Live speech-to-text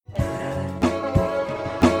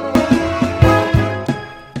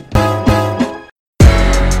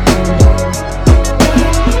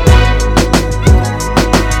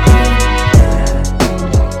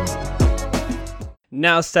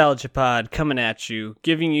Nostalgia Pod coming at you,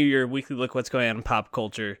 giving you your weekly look what's going on in pop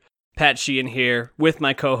culture. Pat Sheehan here with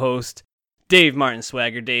my co-host, Dave Martin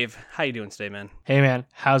Swagger. Dave, how you doing today, man? Hey, man.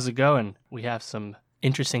 How's it going? We have some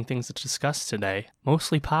interesting things to discuss today.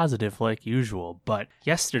 Mostly positive like usual, but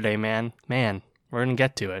yesterday, man, we're going to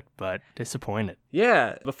get to it, but disappointed.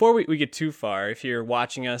 Yeah, before we get too far, if you're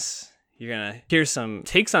watching us, you're going to hear some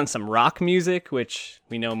takes on some rock music, which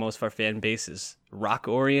we know most of our fan base is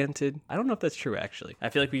rock-oriented. I don't know if that's true, actually. I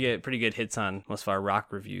feel like we get pretty good hits on most of our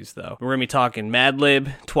rock reviews, though. We're going to be talking Mad Lib,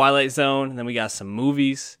 Twilight Zone, and then we got some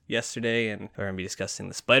movies yesterday, and we're going to be discussing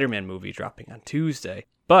the Spider-Man movie dropping on Tuesday.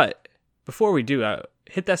 But before we do,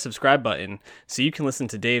 hit that subscribe button so you can listen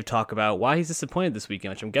to Dave talk about why he's disappointed this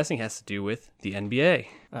weekend, which I'm guessing has to do with the NBA.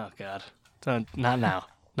 Oh, God. Not now.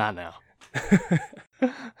 Not now.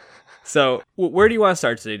 So, where do you want to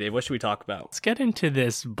start today, Dave? What should we talk about? Let's get into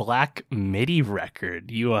this Black MIDI record.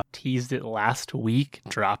 You teased it last week,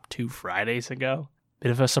 dropped 2 Fridays ago.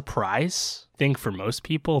 Bit of a surprise, I think, for most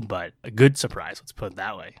people, but a good surprise, let's put it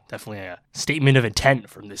that way. Definitely a statement of intent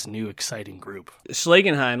from this new exciting group.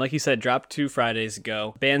 Schlegenheim, like you said, dropped 2 Fridays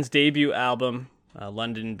ago. Band's debut album,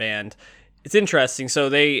 London band. It's interesting. So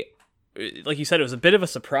they, like you said, it was a bit of a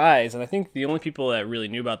surprise, and I think the only people that really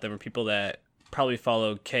knew about them were people that probably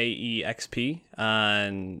followed KEXP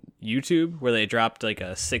on YouTube, where they dropped like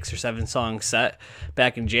a 6 or 7 song set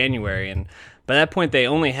back in January, and by that point they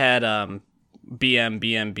only had BM,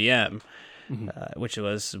 which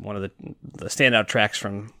was one of the standout tracks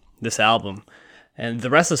from this album, and the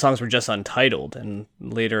rest of the songs were just untitled, and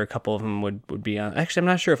later a couple of them would be on. Actually, I'm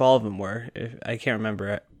not sure if all of them were. I can't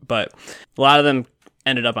remember, but a lot of them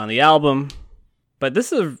ended up on the album. But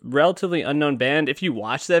this is a relatively unknown band. If you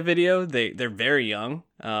watch that video, they're very young,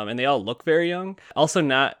 and they all look very young. Also,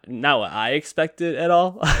 not what I expected at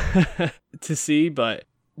all to see. But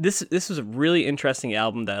this was a really interesting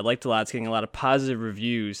album that I liked a lot. It's getting a lot of positive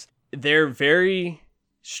reviews. They're very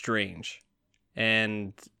strange,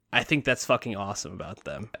 and I think that's fucking awesome about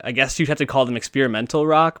them. I guess you'd have to call them experimental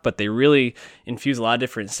rock, but they really infuse a lot of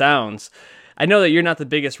different sounds. I know that you're not the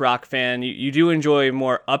biggest rock fan. You do enjoy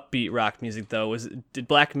more upbeat rock music, though. Did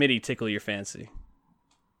Black MIDI tickle your fancy?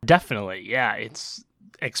 Definitely, yeah. It's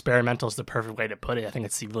experimental is the perfect way to put it. I think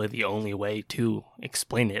it's really the only way to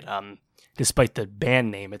explain it. Despite the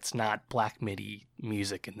band name, it's not Black MIDI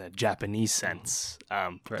music in the Japanese sense.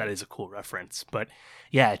 Right. That is a cool reference. But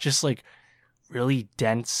yeah, it's just like really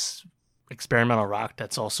dense experimental rock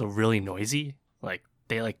that's also really noisy. Like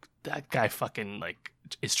that guy fucking like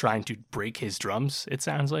is trying to break his drums, it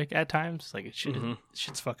sounds like at times. Like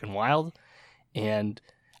shit's fucking wild. And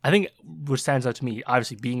I think what stands out to me,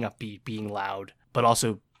 obviously being upbeat, being loud, but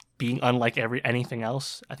also being unlike anything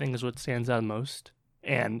else, I think is what stands out most.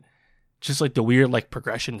 And just like the weird like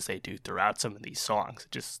progressions they do throughout some of these songs.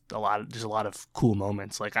 Just a lot of cool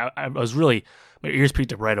moments. Like I was really, my ears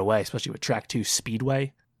pricked up right away, especially with track 2,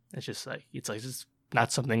 Speedway. It's just like it's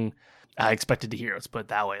not something I expected to hear. Let's put it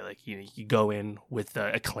that way. Like you go in with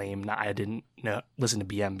the acclaim. I didn't listen to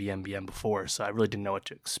BM before, so I really didn't know what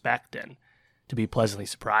to expect, and to be pleasantly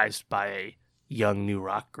surprised by a young new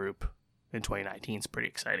rock group in 2019 is pretty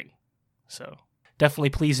exciting. So definitely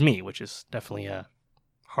pleased me, which is definitely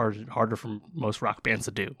harder for most rock bands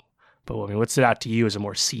to do. But I mean, what stood out to you as a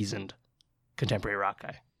more seasoned contemporary rock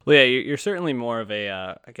guy? Well, yeah, you're certainly more of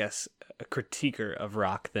a critiquer of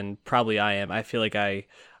rock than probably I am. I feel like I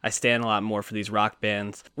stand a lot more for these rock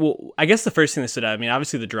bands. Well, I guess the first thing that stood out, I mean,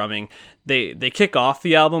 obviously the drumming. They kick off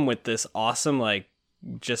the album with this awesome, like,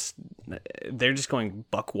 they're just going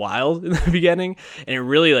buck wild in the beginning, and it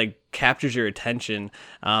really like captures your attention,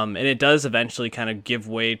 and it does eventually kind of give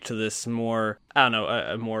way to this more, I don't know,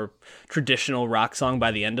 a more traditional rock song by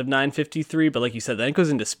the end of 953. But like you said, then it goes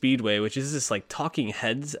into Speedway, which is this like Talking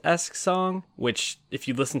Heads-esque song, which if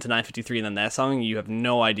you listen to 953 and then that song, you have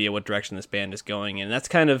no idea what direction this band is going, and that's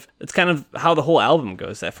kind of how the whole album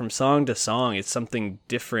goes. That from song to song, it's something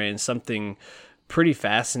different, something pretty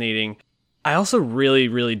fascinating. I also really,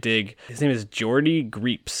 really dig, his name is Jordy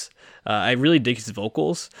Greeps. I really dig his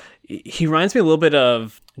vocals. He reminds me a little bit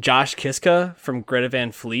of Josh Kiska from Greta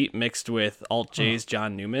Van Fleet mixed with Alt J's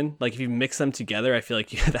John Newman. Like if you mix them together, I feel like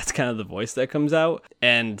that's kind of the voice that comes out.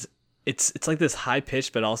 And it's like this high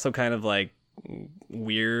pitched, but also kind of like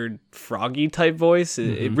weird froggy type voice.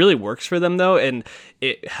 It really works for them though. And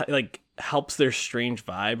it like helps their strange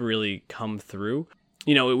vibe really come through.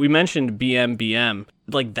 You know, we mentioned BM,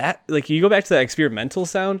 like that, like you go back to that experimental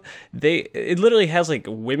sound, it literally has like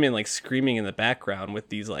women like screaming in the background with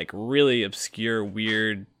these like really obscure,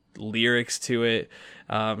 weird lyrics to it.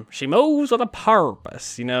 She moves with a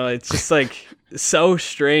purpose. It's just like so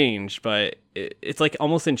strange, but it's like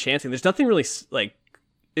almost enchanting. There's nothing really like,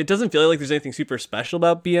 it doesn't feel like there's anything super special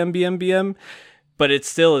about BM BM BM, but it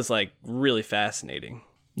still is like really fascinating.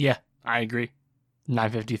 Yeah, I agree.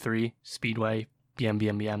 953, Speedway, BM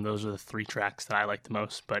BM BM. Those are the 3 tracks that I like the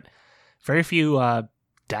most, but very few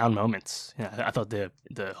down moments. I thought the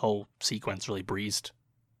whole sequence really breezed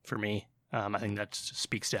for me. I think that just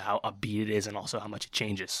speaks to how upbeat it is and also how much it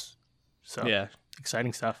changes. So yeah,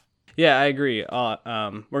 exciting stuff. Yeah, I agree.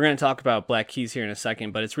 We're going to talk about Black Keys here in a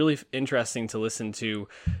second, but it's really interesting to listen to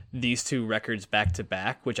these 2 records back to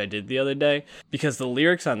back, which I did the other day, because the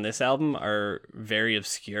lyrics on this album are very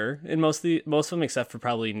obscure in most of them, except for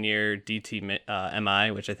probably near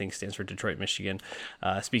DTMI, which I think stands for Detroit, Michigan,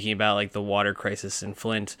 speaking about like the water crisis in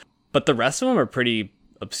Flint. But the rest of them are pretty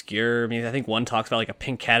obscure. I mean, I think one talks about like a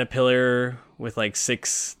pink caterpillar with like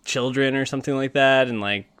 6 children or something like that, and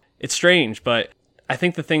like it's strange, but I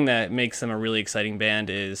think the thing that makes them a really exciting band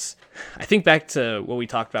is, I think back to what we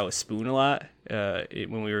talked about with Spoon a lot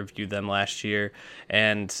when we reviewed them last year,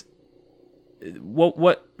 and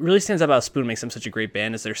what really stands out about Spoon, makes them such a great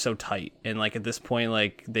band, is they're so tight, and like at this point,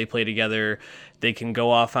 like they play together, they can go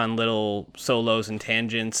off on little solos and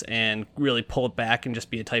tangents and really pull it back and just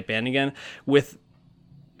be a tight band again. With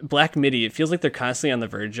Black Midi, it feels like they're constantly on the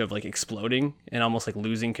verge of like exploding and almost like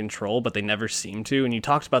losing control, but they never seem to. And you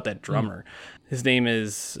talked about that drummer. His name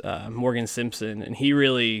is Morgan Simpson, and he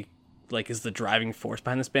really like is the driving force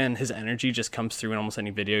behind this band. His energy just comes through in almost any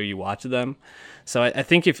video you watch of them. So I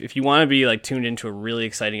think if you want to be like tuned into a really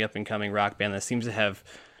exciting up and coming rock band that seems to have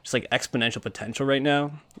just like exponential potential right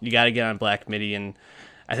now, you got to get on Black Midi, and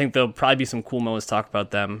I think there'll probably be some cool moments to talk about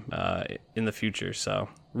them in the future. So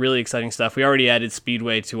really exciting stuff. We already added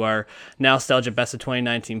Speedway to our Nostalgia Best of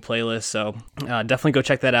 2019 playlist, so definitely go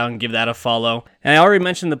check that out and give that a follow. And I already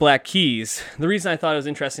mentioned the Black Keys. The reason I thought it was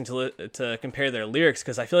interesting to compare their lyrics,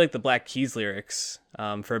 because I feel like the Black Keys lyrics,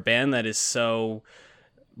 for a band that is so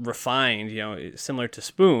refined, similar to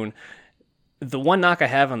Spoon, the one knock I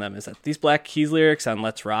have on them is that these Black Keys lyrics on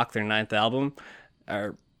Let's Rock, their 9th album,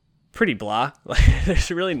 are pretty blah. Like, there's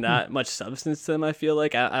really not much substance to them, I feel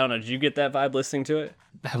like. I don't know, did you get that vibe listening to it?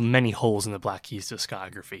 Have many holes in the Black Keys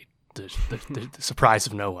discography, the surprise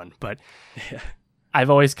of no one, but yeah.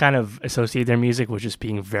 I've always kind of associated their music with just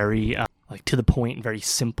being very like to the point, very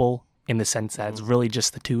simple, in the sense that it's really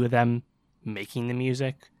just the 2 of them making the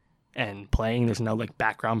music and playing. There's no like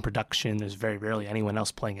background production. There's very rarely anyone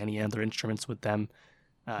else playing any other instruments with them,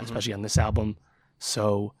 especially on this album.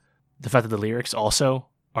 So the fact that the lyrics also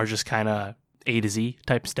are just kind of A to Z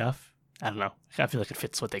type stuff, I don't know, I feel like it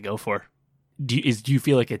fits what they go for. Do you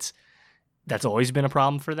feel like that's always been a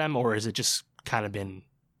problem for them, or is it just kind of been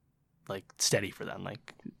like steady for them?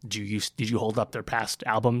 Like, did you hold up their past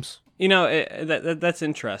albums? That's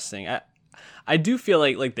interesting. I do feel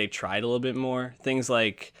like they tried a little bit more. Things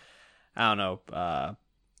like, I don't know,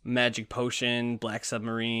 Magic Potion, Black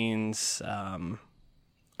Submarines. I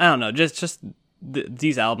don't know, just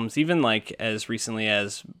these albums, even like as recently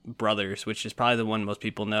as Brothers, which is probably the one most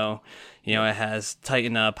people know. It has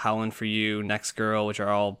Tighten Up, Howlin' For You, Next Girl, which are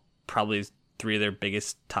all probably 3 of their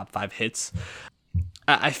biggest top 5 hits.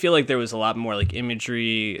 I feel like there was a lot more like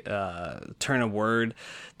imagery, turn of word.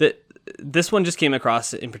 That this one just came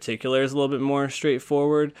across in particular as a little bit more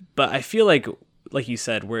straightforward. But I feel like you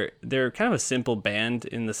said, they're kind of a simple band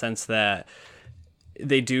in the sense that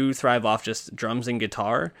they do thrive off just drums and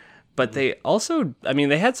guitar. But they also, I mean,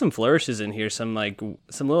 they had some flourishes in here, some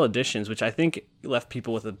little additions, which I think left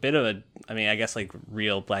people with a bit of I guess like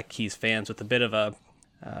real Black Keys fans with a bit of a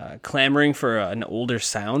clamoring for an older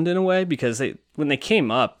sound in a way, because when they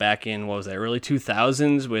came up back in, what was that, early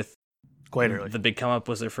 2000s with quite early. The Big Come Up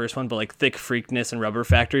was their first one, but like Thick Freakness and Rubber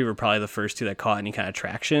Factory were probably the first 2 that caught any kind of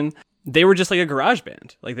traction. They were just like a garage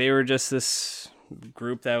band. Like they were just this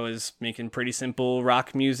group that was making pretty simple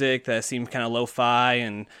rock music that seemed kind of lo-fi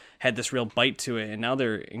and had this real bite to it, and now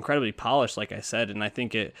they're incredibly polished, like I said, and I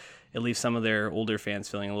think it leaves some of their older fans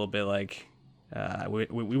feeling a little bit like we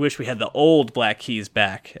wish we had the old Black Keys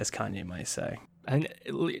back, as Kanye might say. And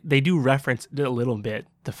they do reference a little bit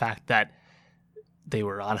the fact that they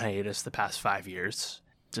were on hiatus the past 5 years,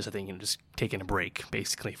 just I think just taking a break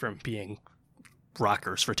basically from being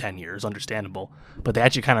rockers for 10 years, understandable, but they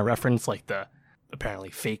actually kind of reference like the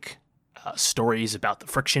apparently fake stories about the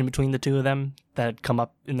friction between the 2 of them that had come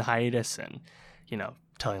up in the hiatus, and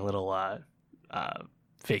telling little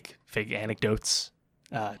fake anecdotes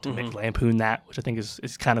to make lampoon that, which I think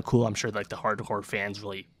is kind of cool. I'm sure like the hardcore fans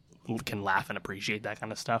really can laugh and appreciate that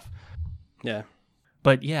kind of stuff. Yeah,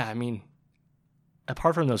 but yeah, I mean,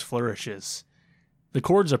 apart from those flourishes, the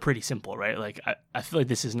chords are pretty simple, right? Like I feel like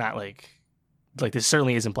this is not like this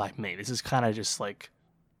certainly isn't Black Midi. This is kind of just like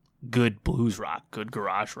good blues rock, good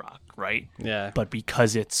garage rock, right? Yeah. But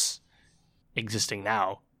because it's existing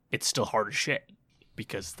now, it's still hard as shit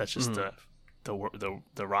because that's just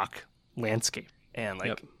the rock landscape. And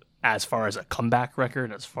like as far as a comeback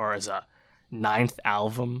record, as far as a ninth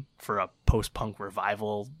album for a post-punk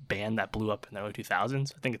revival band that blew up in the early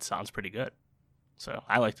 2000s, I think it sounds pretty good. So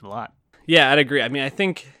I liked it a lot. Yeah, I'd agree. I mean, I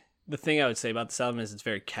think the thing I would say about this album is it's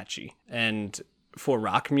very catchy. And for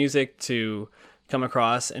rock music to come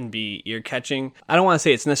across and be ear-catching, I don't want to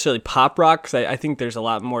say it's necessarily pop rock, because I think there's a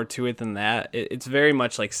lot more to it than that. It's very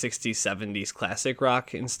much like 60s, 70s classic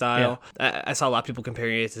rock in style. Yeah. I saw a lot of people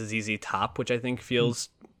comparing it to ZZ Top, which I think feels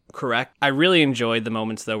correct. I really enjoyed the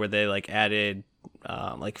moments, though, where they like added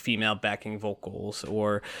like female backing vocals,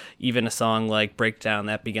 or even a song like Breakdown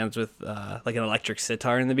that begins with like an electric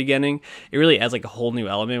sitar in the beginning. It really adds like a whole new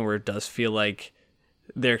element where it does feel like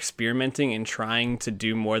they're experimenting and trying to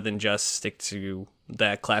do more than just stick to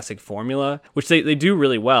that classic formula, which they do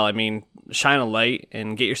really well. I mean, Shine a Light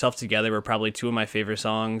and Get Yourself Together were probably two of my favorite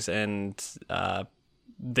songs, and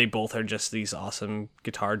they both are just these awesome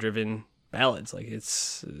guitar-driven ballads. Like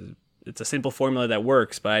it's a simple formula that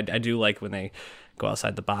works, but I do like when they go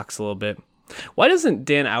outside the box a little bit. Why doesn't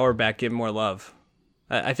Dan Auerbach get more love?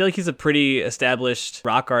 I feel like he's a pretty established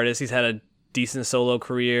rock artist. He's had a decent solo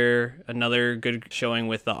career, another good showing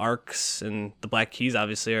with the Arcs, and the Black Keys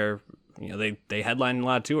obviously are, they headline a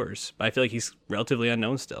lot of tours, but I feel like he's relatively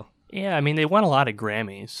unknown still. Yeah, I mean, they won a lot of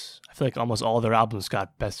Grammys. I feel like almost all their albums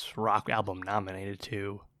got Best Rock Album nominated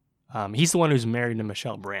too. He's the one who's married to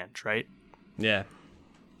Michelle Branch, right? Yeah.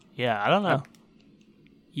 Yeah, I don't know.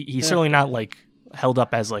 He's certainly not like held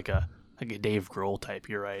up as like a Dave Grohl type.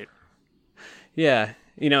 You're right. Yeah,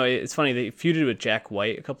 it's funny, they feuded with Jack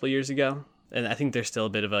White a couple of years ago, and I think there's still a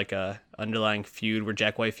bit of like a underlying feud where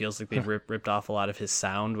Jack White feels like they've ripped off a lot of his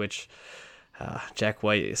sound, which Jack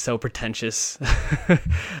White is so pretentious.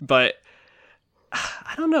 But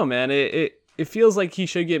I don't know, man. It feels like he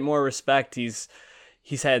should get more respect. He's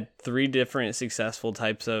had 3 different successful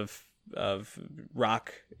types of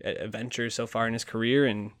rock adventures so far in his career,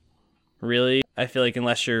 and really, I feel like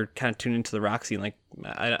unless you're kind of tuned into the rock scene, like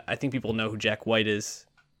I think people know who Jack White is,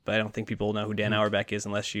 but I don't think people know who Dan Auerbach is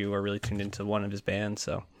unless you are really tuned into one of his bands.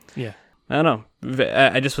 So yeah, I don't know.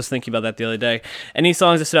 I just was thinking about that the other day. Any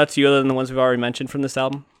songs that stood out to you other than the ones we've already mentioned from this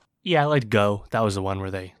album? Yeah, I liked Go. That was the one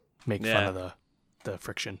where they make fun of the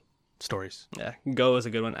friction stories. Yeah, Go is a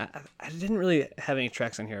good one. I didn't really have any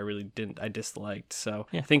tracks on here I disliked. So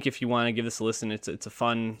I think if you want to give this a listen, it's a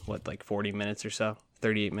fun, 40 minutes or so,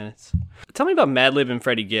 38 minutes. Tell me about Madlib and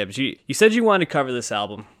Freddie Gibbs. You said you wanted to cover this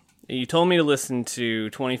album. You told me to listen to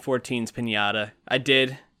 2014's Pinata. I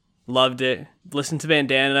did. Loved it. Listened to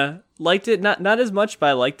Bandana. Liked it. Not as much, but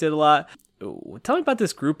I liked it a lot. Tell me about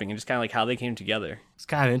this grouping and just kind of like how they came together. It's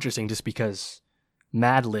kind of interesting just because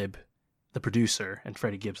Madlib, the producer, and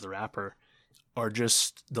Freddie Gibbs, the rapper, are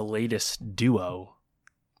just the latest duo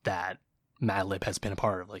that Madlib has been a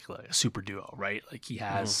part of, like a super duo, right? Like he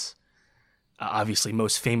has, obviously,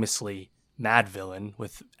 most famously, Madvillain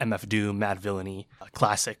with MF Doom, Madvillainy, a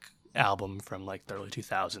classic album from like the early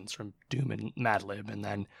 2000s from Doom and Madlib, and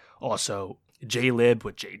then also J-Lib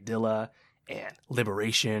with Jay Dilla, and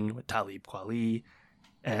Liberation with Talib Kweli,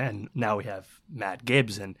 and now we have Mad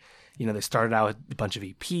Gibbs, and they started out with a bunch of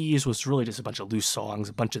EPs, was really just a bunch of loose songs.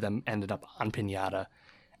 A bunch of them ended up on Pinata.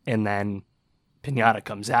 And then Pinata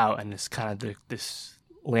comes out, and it's kind of this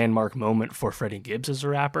landmark moment for Freddie Gibbs as a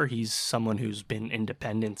rapper. He's someone who's been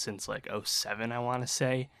independent since like 2007, I want to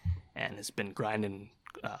say, and has been grinding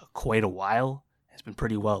quite a while. Has been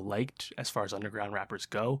pretty well liked as far as underground rappers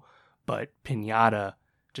go. But Pinata,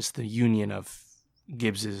 just the union of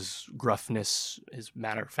Gibbs's gruffness, his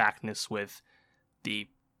matter-of-factness with the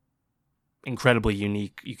incredibly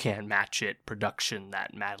unique, you can't match it production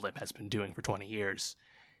that Madlib has been doing for 20 years.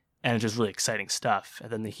 And it's just really exciting stuff.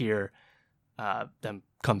 And then to hear them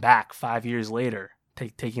come back 5 years later,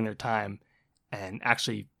 taking their time and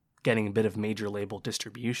actually getting a bit of major label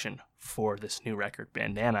distribution for this new record,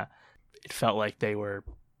 Bandana, it felt like they were,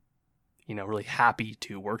 really happy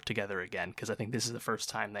to work together again, because I think this is the first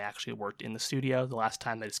time they actually worked in the studio. The last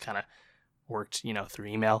time they just kind of worked, through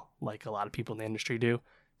email, like a lot of people in the industry do.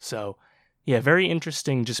 So yeah, very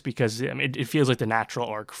interesting just because it feels like the natural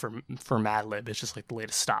arc for Madlib. It's just like the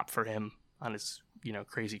latest stop for him on his,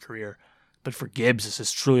 crazy career. But for Gibbs, this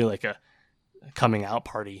is truly like a coming out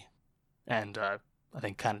party. And I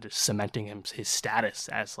think kind of just cementing his status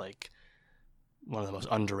as like one of the most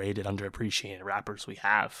underrated, underappreciated rappers we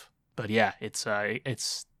have. But yeah, it's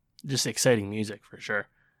just exciting music for sure.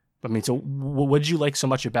 I mean, so what did you like so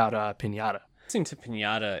much about Pinata? Listening to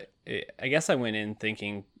Pinata, I guess I went in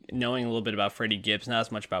thinking, knowing a little bit about Freddie Gibbs, not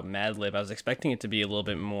as much about Madlib. I was expecting it to be a little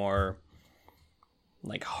bit more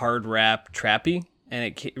like hard rap trappy, and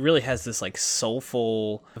it really has this like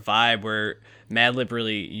soulful vibe where Madlib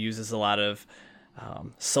really uses a lot of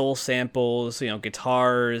soul samples,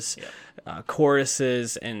 guitars,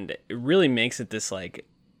 choruses, and it really makes it this like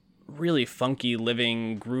really funky,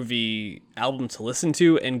 living, groovy album to listen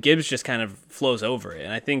to, and Gibbs just kind of flows over it.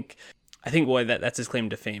 And I think boy, that's his claim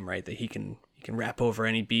to fame, right? That he can rap over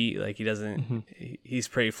any beat. Like he doesn't, he's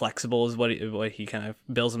pretty flexible is what he kind of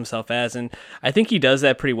bills himself as. And I think he does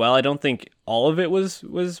that pretty well. I don't think all of it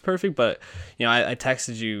was perfect, but I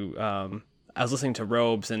texted you, I was listening to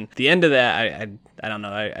Robes, and at the end of that, I don't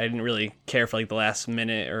know, I didn't really care for like the last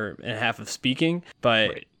minute and a half of speaking, but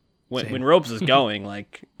right. When Robes was going,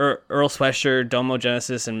 like Earl Sweatshirt, Domo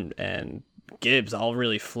Genesis, and Gibbs all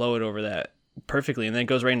really flowed over that perfectly, and then it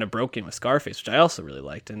goes right into Broken with Scarface, which I also really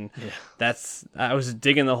liked, and I was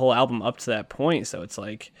digging the whole album up to that point, so it's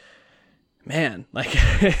like, man, like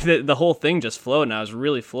the whole thing just flowed, and I was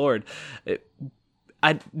really floored.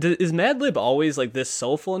 Is Madlib always like this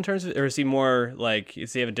soulful in terms of, or is he more like,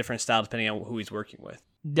 does he have a different style depending on who he's working with?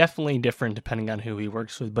 Definitely different depending on who he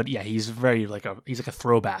works with, but yeah, he's very he's like a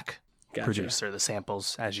throwback producer. The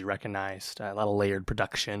samples, as you recognized, a lot of layered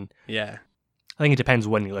production. Yeah. I think it depends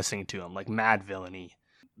when you're listening to him. Like Mad Villainy,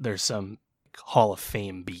 there's some Hall of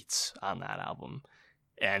Fame beats on that album,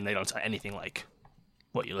 and they don't sound anything like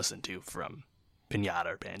what you listen to from Pinata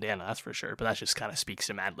or Bandana, that's for sure. But that just kind of speaks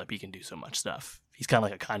to Madlib. He can do so much stuff. He's kind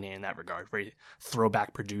of like a Kanye in that regard, very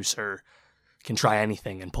throwback producer, can try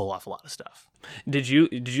anything and pull off a lot of stuff. Did you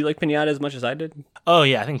like Pinata as much as I did? Oh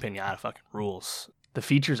yeah, I think Pinata fucking rules. The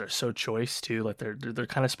features are so choice too. Like they're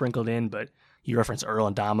kind of sprinkled in, but you reference Earl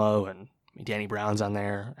and Damo, and Danny Brown's on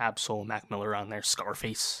there, Absol, Mac Miller on there,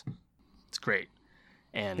 Scarface. It's great.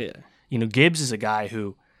 And Gibbs is a guy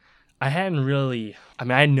who I had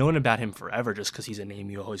known about him forever just because he's a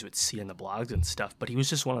name you always would see in the blogs and stuff, but he was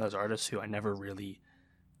just one of those artists who I never really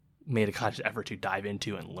made a conscious effort to dive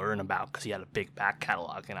into and learn about because he had a big back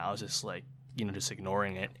catalog, and I was just like, just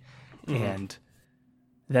ignoring it. Mm-hmm. And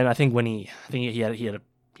then I think he had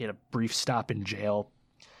a brief stop in jail,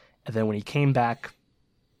 and then when he came back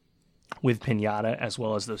with Pinata, as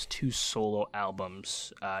well as those two solo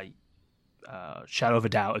albums, Shadow of a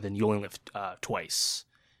Doubt, and then You Only Live Twice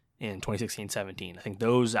in 2016-17. I think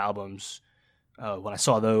those albums, when I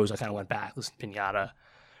saw those, I kind of went back, listened to Pinata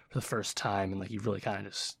for the first time, and like you really kind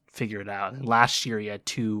of just figure it out. And last year he had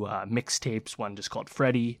two mixtapes, one just called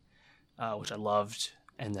Freddie, which I loved,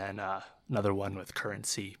 and then another one with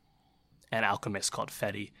Currency and Alchemist called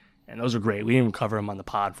Fetty, and those were great. We didn't even cover them on the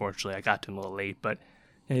pod, fortunately. I got to them a little late, but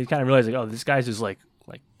you kind of realize like, oh, this guy's just like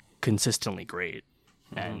consistently great.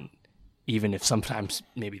 Mm-hmm. And even if sometimes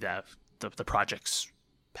maybe the projects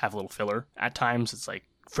have a little filler at times, it's like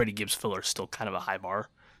Freddie Gibbs filler is still kind of a high bar.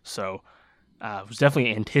 So I was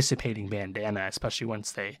definitely anticipating Bandana, especially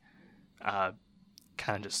once they kind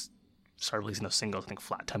of just started releasing those singles. I think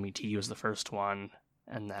Flat Tummy Tea was the first one,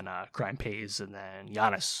 and then Crime Pays, and then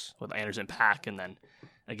Giannis with Anderson .Paak, and then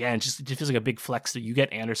again, it just feels like a big flex that you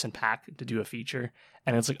get Anderson .Paak to do a feature,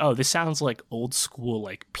 and it's like, oh, this sounds like old school,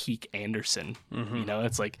 like peak Anderson. Mm-hmm.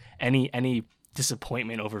 It's like any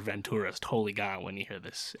disappointment over Ventura is totally gone when you hear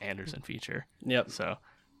this Anderson feature. Yep. So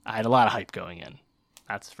I had a lot of hype going in.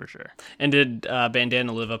 That's for sure. And did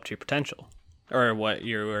Bandana live up to your potential, or what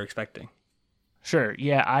you were expecting? Sure.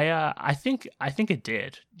 Yeah. I think it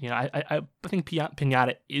did. I think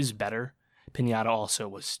Pinata is better. Pinata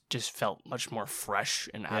also just felt much more fresh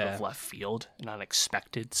and out of left field and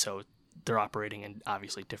unexpected. So they're operating in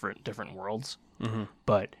obviously different worlds. Mm-hmm.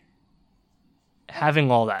 But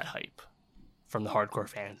having all that hype from the hardcore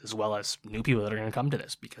fans, as well as new people that are going to come to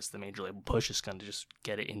this because the major label push is going to just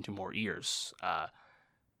get it into more ears,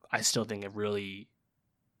 I still think it really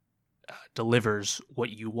delivers what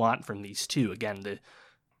you want from these two. Again, the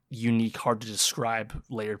unique, hard to describe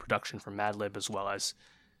layered production from Madlib, as well as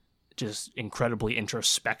just incredibly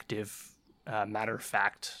introspective,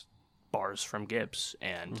 matter-of-fact bars from Gibbs.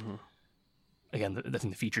 And again, I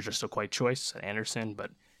think the features are still quite choice at Anderson,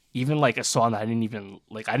 but even like a song that I didn't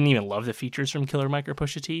even love the features from Killer Mike or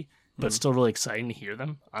Pusha T, but it's still really exciting to hear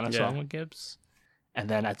them on a song with Gibbs. And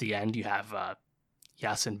then at the end, you have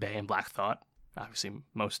Yasin Bey and Black Thought, obviously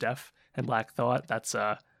Mos Def and Black Thought. That's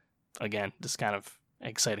again just kind of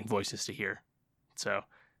exciting voices to hear. So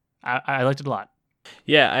I liked it a lot.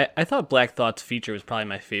 Yeah, I thought Black Thought's feature was probably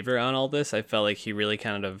my favorite on all this. I felt like he really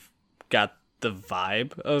kind of got the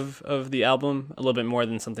vibe of the album a little bit more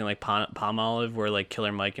than something like Palm Olive, where like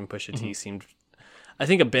Killer Mike and Pusha T seemed, I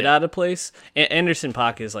think, a bit out of place. Anderson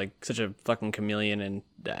 .Paak is like such a fucking chameleon, and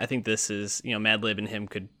I think this is, Madlib and him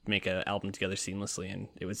could make an album together seamlessly, and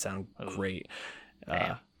it would sound great.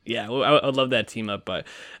 Yeah, I would love that team up, but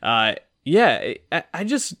yeah, I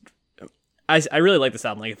just. I really like this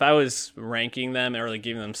album. Like, if I was ranking them or like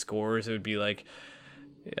giving them scores, it would be like,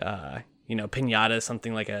 Pinata is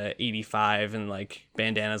something like a 85, and like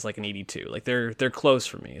Bandana's like an 82. Like they're close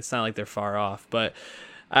for me. It's not like they're far off, but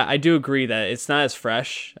I do agree that it's not as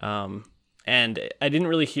fresh. And I didn't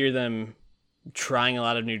really hear them trying a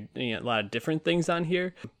lot of different things on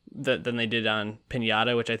here than they did on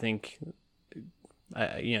Pinata, which I think,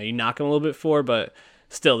 you knock them a little bit for, but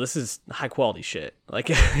still, this is high quality shit. Like,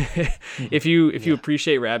 if you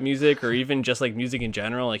appreciate rap music or even just like music in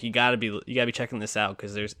general, like you gotta be checking this out,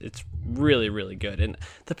 because it's really, really good. And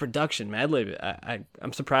the production, Madlib,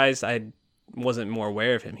 I'm surprised I wasn't more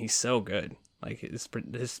aware of him. He's so good. Like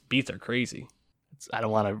his beats are crazy. I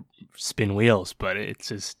don't want to spin wheels, but it's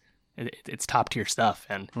just it's top tier stuff.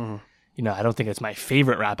 And I don't think it's my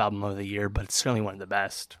favorite rap album of the year, but it's certainly one of the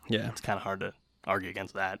best. Yeah, it's kind of hard to argue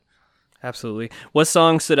against that. Absolutely. What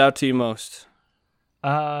song stood out to you most?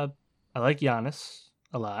 I like Giannis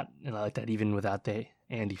a lot, and I like that even without the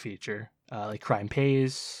Andy feature. I like Crime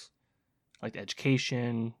Pays. I liked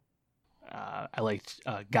Education. I liked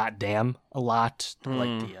Goddamn a lot. I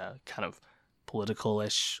like the kind of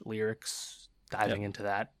political-ish lyrics, diving into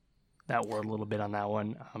that world a little bit on that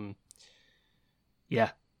one.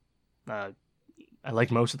 I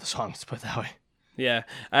liked most of the songs, put it that way. Yeah,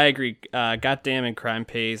 I agree. Goddamn and Crime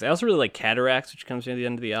Pays. I also really like Cataracts, which comes near the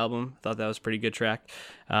end of the album. I thought that was a pretty good track.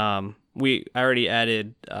 I already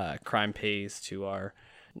added Crime Pays to our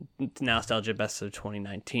Nostalgia Best of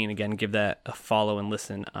 2019. Again, give that a follow and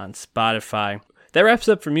listen on Spotify. That wraps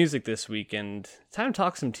up for music this week, and it's time to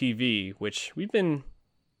talk some TV, which we've been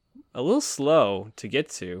a little slow to get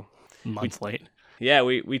to. Months late. Yeah,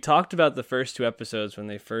 we talked about the first 2 episodes when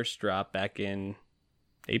they first dropped back in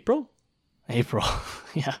April,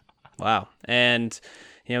 yeah. Wow. And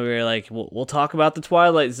we were like, we'll talk about the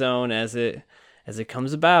Twilight Zone as it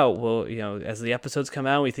comes about. Well, as the episodes come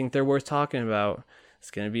out, we think they're worth talking about.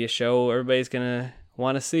 It's going to be a show everybody's going to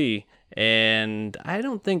want to see. And I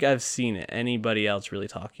don't think I've seen anybody else really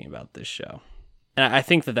talking about this show. And I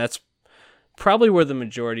think that's probably where the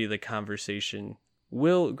majority of the conversation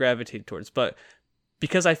will gravitate towards. But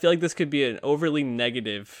because I feel like this could be an overly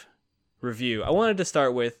negative review, I wanted to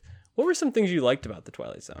start with, what were some things you liked about the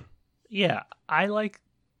Twilight Zone? Yeah, I like.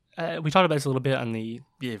 We talked about this a little bit on the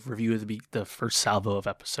review of the first salvo of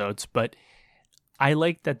episodes, but I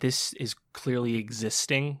like that this is clearly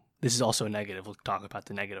existing. This is also a negative. We'll talk about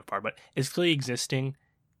the negative part, but it's clearly existing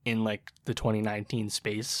in like the 2019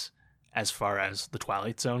 space as far as the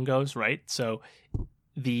Twilight Zone goes, right? So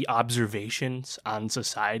the observations on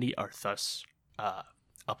society are thus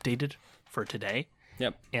updated for today.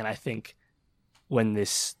 Yep. And I think when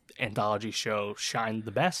this anthology show shined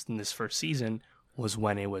the best in this first season was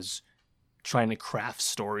when it was trying to craft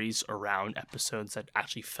stories around episodes that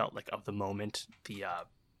actually felt like of the moment. The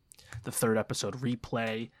 3rd episode,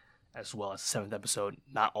 Replay, as well as the 7th episode,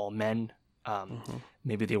 Not All Men.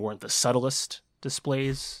 Maybe they weren't the subtlest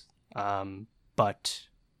displays, but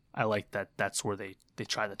I like that that's where they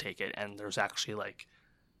try to take it. And there's actually like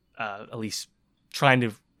at least trying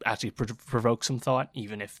to actually provoke some thought,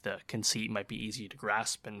 even if the conceit might be easy to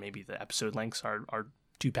grasp and maybe the episode lengths are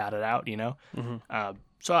too padded out,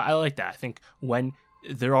 so I like that. I think when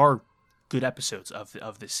there are good episodes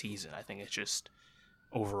of this season, I think it's just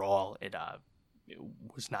overall it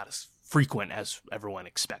was not as frequent as everyone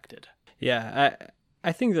expected. Yeah,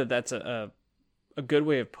 I think that's a good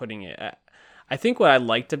way of putting it. I think what I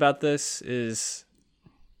liked about this is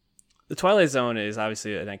the Twilight Zone is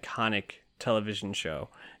obviously an iconic television show,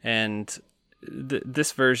 and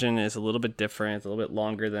this version is a little bit different. It's a little bit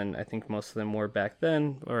longer than I think most of them were back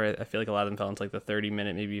then, or I feel like a lot of them fell into like the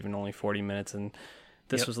 30-minute, maybe even only 40 minutes, and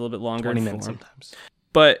this was a little bit longer. 20 minutes sometimes.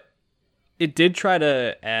 But it did try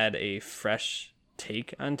to add a fresh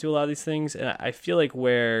take onto a lot of these things, and I feel like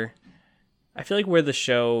where the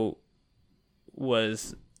show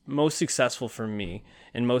was most successful for me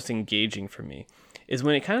and most engaging for me is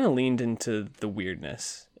when it kind of leaned into the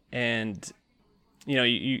weirdness. And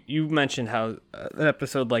you mentioned how an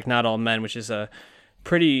episode like Not All Men, which is a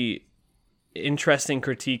pretty interesting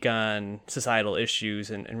critique on societal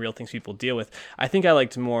issues and real things people deal with. I think I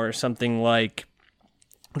liked more something like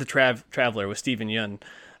The Traveler with Stephen Yeun,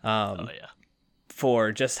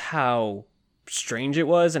 for just how strange it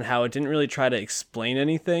was and how it didn't really try to explain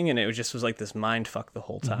anything, and it just was like this mind fuck the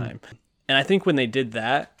whole time. And I think when they did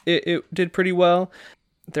that, it did pretty well.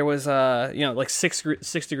 There was like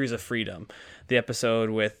Six Degrees of Freedom, the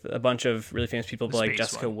episode with a bunch of really famous people, like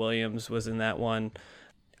Jessica Williams was in that one.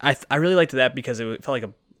 I really liked that because it felt like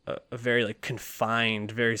a very like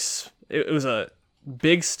confined, it was a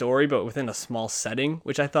big story but within a small setting,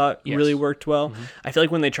 which I thought really worked well. I feel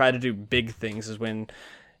like when they try to do big things is when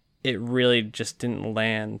it really just didn't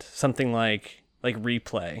land. Something like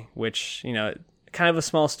Replay, which, kind of a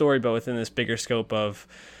small story but within this bigger scope of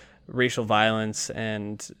racial violence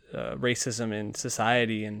and racism in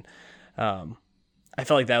society, and I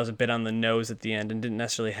felt like that was a bit on the nose at the end and didn't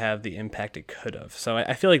necessarily have the impact it could have. So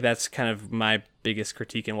I feel like that's kind of my biggest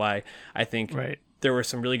critique, and why I think there were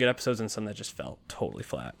some really good episodes and some that just felt totally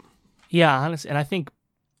flat. Yeah, honestly, and I think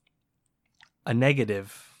a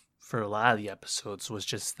negative for a lot of the episodes was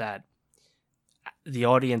just that the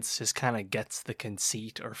audience just kind of gets the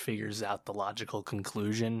conceit or figures out the logical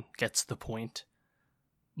conclusion, gets the point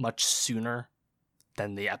much sooner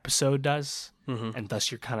than the episode does. And thus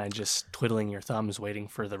you're kind of just twiddling your thumbs waiting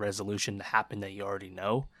for the resolution to happen that you already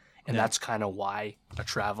know. And that's kind of why A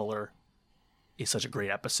Traveler is such a great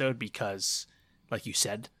episode, because like you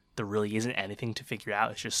said, there really isn't anything to figure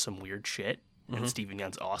out. It's just some weird shit. And Steven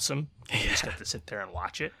Yeun's awesome. You just have to sit there and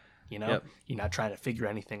watch it. You're not trying to figure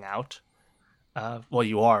anything out. Well,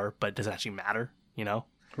 you are, but it doesn't actually matter,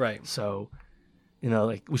 Right. So,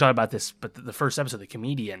 like we talked about this, but the first episode, The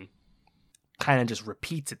Comedian, kind of just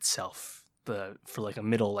repeats itself for like a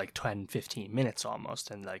middle, like 10-15 minutes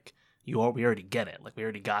almost. And like we already get it. Like we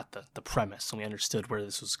already got the premise and we understood where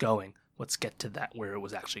this was going. Let's get to that, where it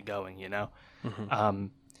was actually going,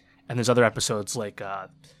 And there's other episodes like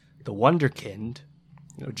The Wonderkind,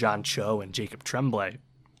 John Cho and Jacob Tremblay,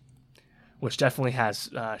 which definitely has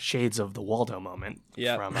shades of the Waldo moment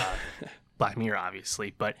from Black Mirror,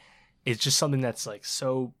 obviously. But it's just something that's like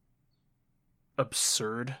so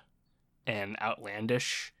absurd and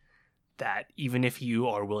outlandish that even if you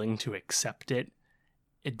are willing to accept it,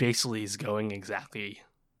 it basically is going exactly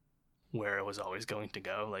where it was always going to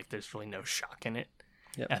go. Like there's really no shock in it.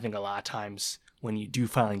 I think a lot of times when you do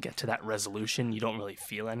finally get to that resolution, you don't really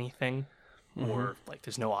feel anything, or like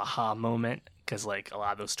there's no aha moment, because like a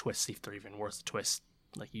lot of those twists, if they're even worth the twist,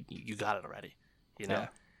 like you got it already, And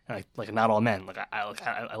like Not All Men, like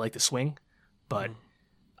I like the swing, but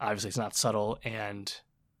obviously it's not subtle, and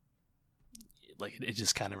like it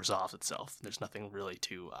just kind of resolves itself. There's nothing really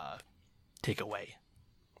to take away.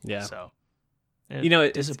 Yeah. So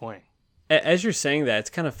it's disappointing. As you're saying that, it's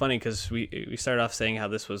kind of funny because we started off saying how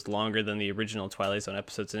this was longer than the original Twilight Zone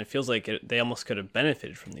episodes, and it feels like they almost could have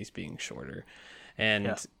benefited from these being shorter.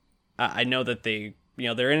 And I know that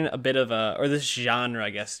they're in a bit of or this genre, I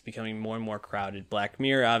guess, is becoming more and more crowded. Black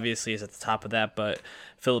Mirror obviously is at the top of that, but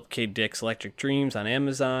Philip K. Dick's Electric Dreams on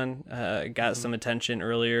Amazon got some attention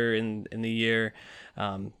earlier in the year.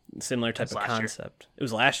 Similar type of concept. It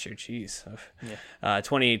was last year, geez.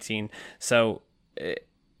 2018. So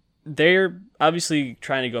they're obviously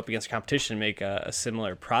trying to go up against competition and make a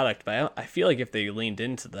similar product, but I feel like if they leaned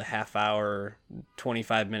into the half-hour,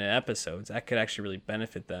 25-minute episodes, that could actually really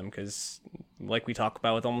benefit them, because like we talk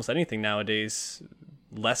about with almost anything nowadays,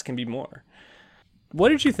 less can be more. What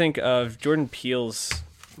did you think of Jordan Peele's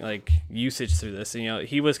usage through this?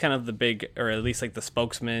 He was kind of the big, or at least like the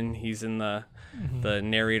spokesman. He's in the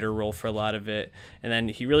narrator role for a lot of it, and then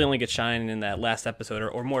he really only gets shine in that last episode,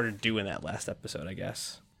 or more to do in that last episode, I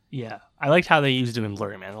guess. Yeah, I liked how they used him in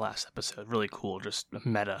Blurry Man, the last episode. Really cool, just a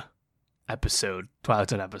meta episode, Twilight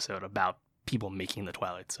Zone episode about people making the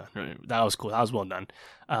Twilight Zone. That was cool. That was well done.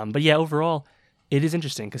 But yeah, overall, it is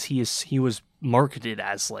interesting because he was marketed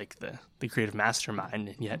as like the creative mastermind,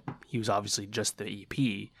 and yet he was obviously just the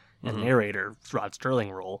EP and narrator, Rod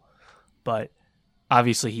Sterling role. But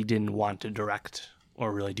obviously, he didn't want to direct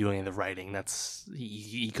or really do any of the writing.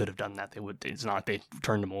 He could have done that. It's not like they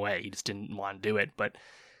turned him away. He just didn't want to do it. But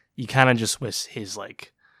you kind of just wish his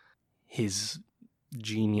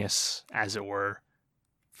genius, as it were,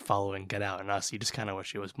 following Get Out and Us. You just kind of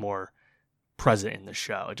wish he was more present in the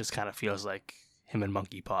show. It just kind of feels like him and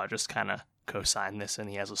Monkey Paw just kind of co-signed this, and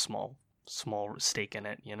he has a small stake in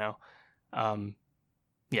it. Yeah,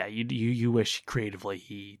 you wish creatively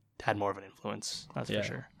he had more of an influence. That's for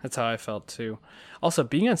sure. That's how I felt too. Also,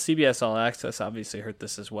 being on CBS All Access obviously hurt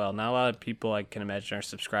this as well. Not a lot of people, I can imagine, are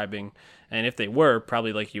subscribing, and if they were,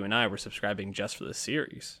 probably like you and I were subscribing just for the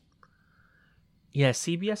series. Yeah,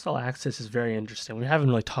 CBS All Access is very interesting. We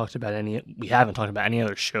haven't talked about any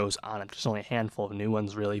other shows on it. There's only a handful of new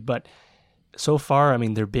ones really, but so far, I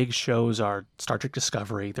mean, their big shows are Star Trek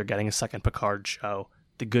Discovery. They're getting a second Picard show,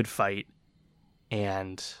 The Good Fight,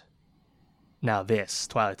 and now this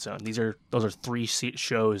Twilight Zone. Those are three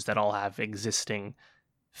shows that all have existing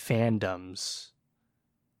fandoms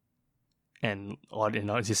and an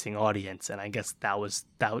existing audience. And I guess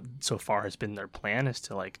that so far has been their plan, is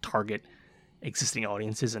to like target existing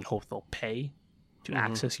audiences and hope they'll pay to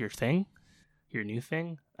access your new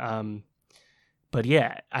thing. But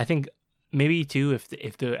yeah, I think maybe too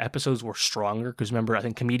if the episodes were stronger, because remember, I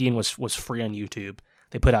think Comedian was free on YouTube.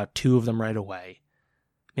 They put out 2 of them right away.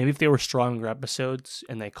 Maybe if they were stronger episodes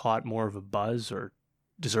and they caught more of a buzz or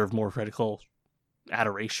deserved more critical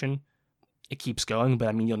adoration, it keeps going. But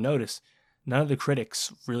I mean, you'll notice none of the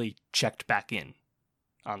critics really checked back in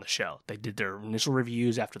on the show. They did their initial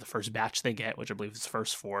reviews after the first batch they get, which I believe is the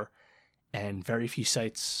first 4, and very few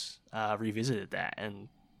sites revisited that. And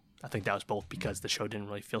I think that was both because the show didn't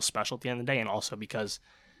really feel special at the end of the day, and also because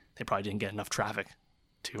they probably didn't get enough traffic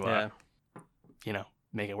to,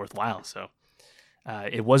 make it worthwhile. So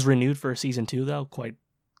it was renewed for season 2, though, quite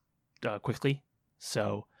quickly.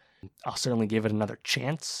 So I'll certainly give it another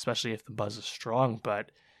chance, especially if the buzz is strong.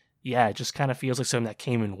 But yeah, it just kind of feels like something that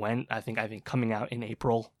came and went. I think coming out in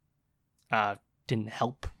April didn't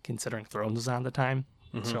help, considering Thrones was on at the time.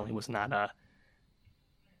 It certainly was not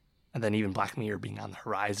and then even Black Mirror being on the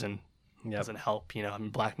horizon doesn't help. I mean,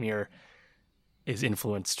 Black Mirror is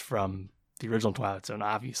influenced from the original Twilight Zone,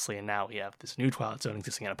 obviously, and now we have this new Twilight Zone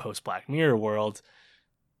existing in a post Black Mirror world.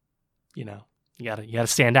 You gotta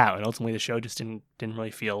stand out, and ultimately the show just didn't really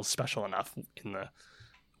feel special enough in the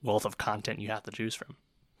wealth of content you have to choose from.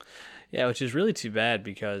 Yeah, which is really too bad,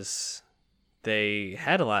 because they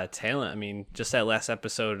had a lot of talent. I mean, just that last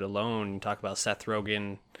episode alone, you talk about Seth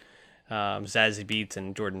Rogen, Zazie Beetz,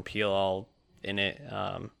 and Jordan Peele all in it.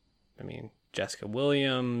 I mean, Jessica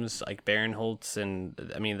Williams, Ike Barinholtz,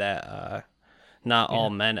 and I mean that Not All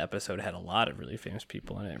Men episode had a lot of really famous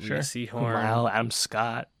people in it. Sure. Rita Seehorn, Adam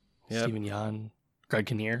Scott, Stephen Yeun, Greg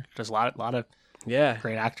Kinnear. There's a lot of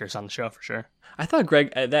great actors on the show for sure. I thought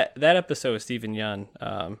Greg that episode with Stephen Yeun,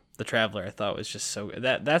 The Traveler, I thought was just so good.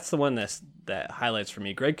 That's the one that highlights for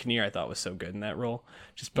me. Greg Kinnear, I thought, was so good in that role,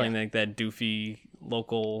 just playing like that doofy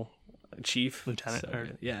local chief,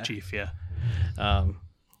 lieutenant, chief.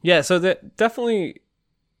 So that definitely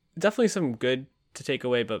some good to take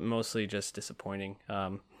away, but mostly just disappointing.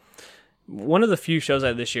 One of the few shows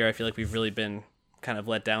out this year I feel like we've really been kind of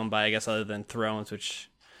let down by, I guess, other than Thrones, which,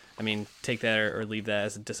 I mean, take that or leave that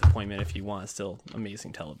as a disappointment if you want. It's still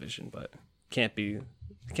amazing television, but I can't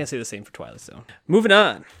say the same for Twilight Zone. Moving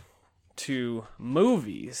on to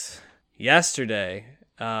movies. Yesterday,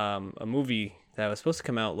 a movie that was supposed to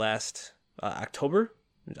come out last October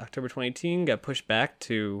 2018 got pushed back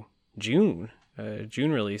to June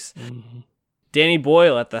release. Danny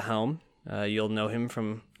Boyle at the helm. You'll know him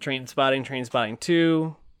from Trainspotting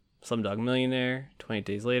 2, Slumdog Millionaire, 28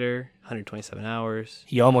 Days Later, 127 Hours.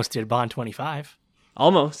 He almost did Bond 25.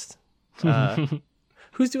 Almost.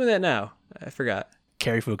 Who's doing that now? I forgot.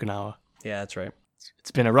 Cary Fukunaga. Yeah, that's right.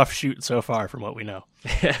 It's been a rough shoot so far from what we know.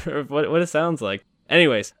 Yeah, what it sounds like.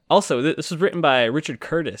 Anyways, also, this was written by Richard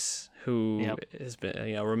Curtis, who has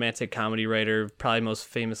been a romantic comedy writer, probably most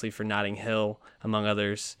famously for Notting Hill, among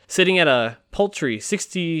others. Sitting at a paltry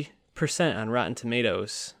 60% on Rotten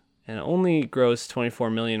Tomatoes, and it only grossed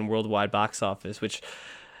 $24 million worldwide box office, which,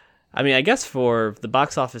 I mean, I guess for the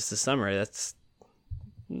box office this summer, that's,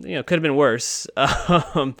 could have been worse.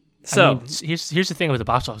 So I mean, here's the thing with the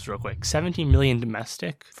box office real quick. 17 million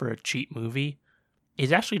domestic for a cheap movie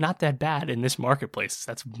is actually not that bad in this marketplace.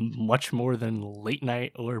 That's much more than Late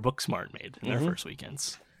Night or Booksmart made in their first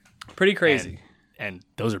weekends. Pretty crazy. And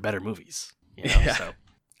those are better movies. So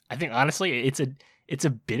I think honestly it's a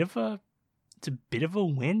bit of a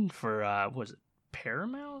win for was it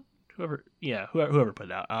Paramount? Whoever put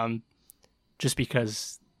it out. Just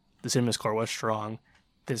because the cinema score was strong,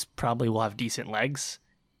 this probably will have decent legs.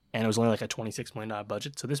 And it was only like a $26 million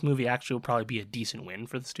budget. So this movie actually will probably be a decent win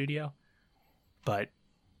for the studio. But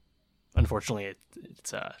unfortunately,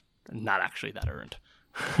 it's not actually that earned.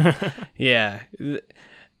 Yeah.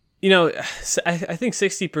 I think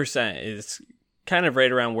 60% is kind of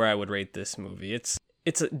right around where I would rate this movie. It's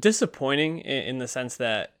disappointing in the sense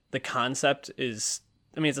that the concept is,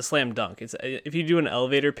 I mean, it's a slam dunk. It's if you do an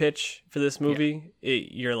elevator pitch for this movie,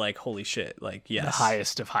 you're like, holy shit, like, yes. The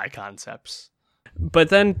highest of high concepts. But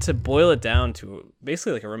then to boil it down to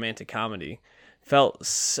basically like a romantic comedy felt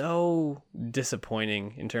so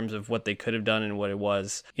disappointing in terms of what they could have done and what it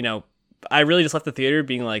was. I really just left the theater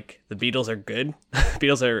being like, the Beatles are good.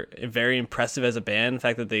 Beatles are very impressive as a band. The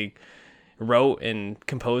fact that they wrote and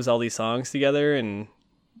composed all these songs together, and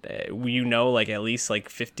like at least like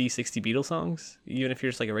 50, 60 Beatles songs, even if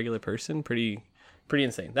you're just like a regular person. Pretty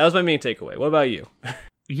insane. That was my main takeaway. What about you?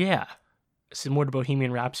 Yeah. Similar to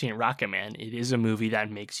Bohemian Rhapsody and Rocket Man, it is a movie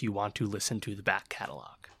that makes you want to listen to the back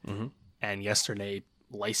catalog. Mm-hmm. And Yesterday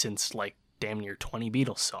licensed like damn near 20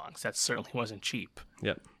 Beatles songs. That certainly wasn't cheap.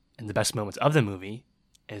 Yep. And the best moments of the movie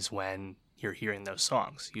is when you're hearing those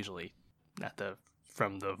songs, usually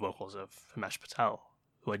from the vocals of Himesh Patel,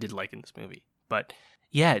 who I did like in this movie. But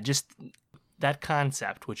yeah, just that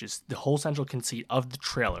concept, which is the whole central conceit of the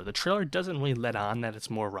trailer. The trailer doesn't really let on that it's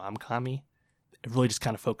more rom-com-y. It really just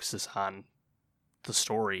kind of focuses on the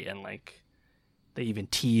story, and like they even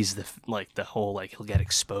tease the whole like he'll get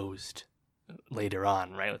exposed later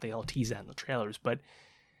on, right? They all tease that in the trailers, but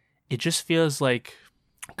it just feels like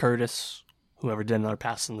Curtis, whoever did another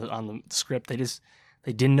pass on the script, they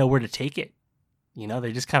didn't know where to take it. You know,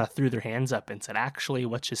 they just kind of threw their hands up and said, actually,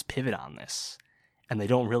 let's just pivot on this. And they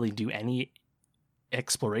don't really do any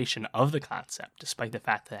exploration of the concept, despite the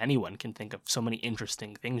fact that anyone can think of so many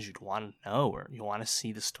interesting things you'd want to know or you want to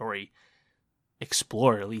see the story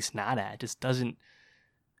explore, or at least not at. It just doesn't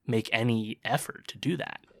make any effort to do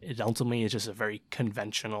that. It ultimately is just a very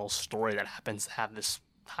conventional story that happens to have this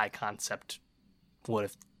high concept, what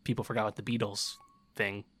if people forgot about the Beatles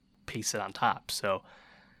thing, paste it on top. So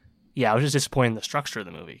yeah, I was just disappointed in the structure of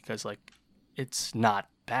the movie, because like it's not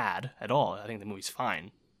bad at all. I think the movie's fine.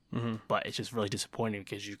 Mm-hmm. But it's just really disappointing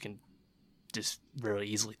because you can just really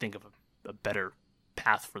easily think of a better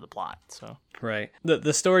path for the plot. So right,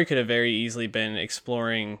 the story could have very easily been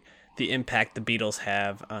exploring the impact the Beatles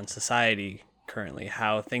have on society currently,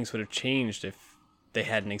 how things would have changed if they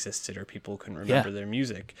hadn't existed or people couldn't remember their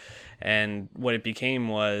music. And what it became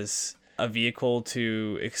was a vehicle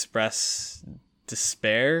to express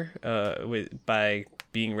despair by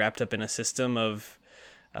being wrapped up in a system of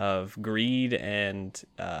greed, and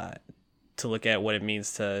to look at what it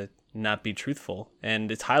means to not be truthful. And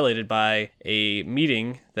it's highlighted by a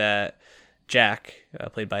meeting that Jack,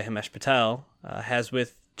 played by Himesh Patel, has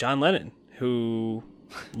with John Lennon, who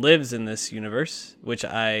lives in this universe, which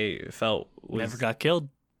I felt never got killed.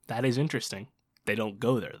 That is interesting. They don't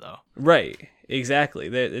go there though. Right, exactly.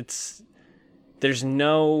 There's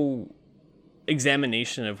no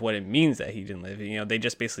examination of what it means that he didn't live. You know, they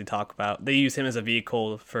just basically they use him as a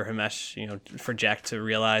vehicle for Himesh, you know, for Jack to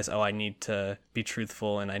realize, oh, I need to be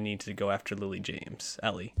truthful and I need to go after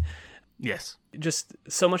Ellie. Yes. Just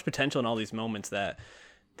so much potential in all these moments that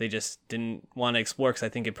they just didn't want to explore, because I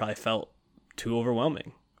think it probably felt too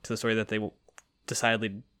overwhelming to the story that they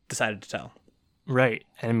decided to tell. Right.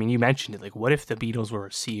 And I mean, you mentioned it, like, what if the Beatles were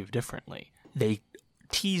received differently? They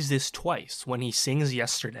tease this twice. When he sings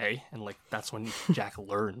Yesterday, and like that's when Jack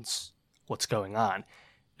learns what's going on,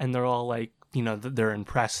 and they're all like, you know, they're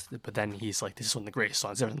impressed, but then he's like, this is one of the greatest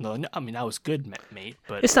songs ever. No, I mean, that was good, mate,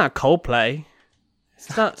 but it's not Coldplay.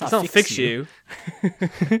 It's not Fix You.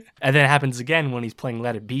 And then it happens again when he's playing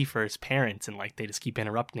Let It Be for his parents, and like they just keep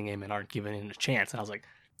interrupting him and aren't giving him a chance. And I was like,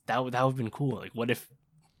 that would have been cool. Like, what if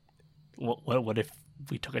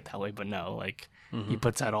we took it that way? But no, like he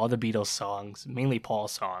puts out all the Beatles songs, mainly Paul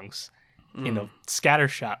songs, in a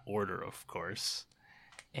scattershot order, of course.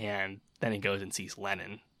 And then he goes and sees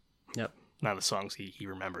Lennon. Yep. Not the songs he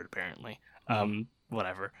remembered, apparently.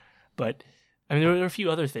 Whatever. But I mean, there were a few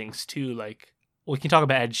other things too, like, we can talk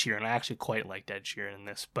about Ed Sheeran. I actually quite liked Ed Sheeran in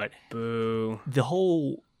this, but boo, the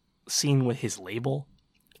whole scene with his label,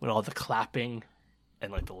 with all the clapping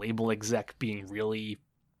and like the label exec being really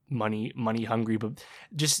money hungry, but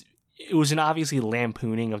just, it was an obviously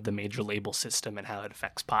lampooning of the major label system and how it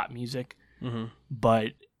affects pop music.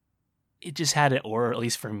 But it just had it, or at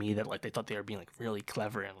least for me, that like they thought they were being like really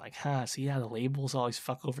clever and like, see how the labels always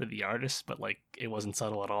fuck over the artists, but like it wasn't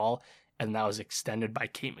subtle at all. And that was extended by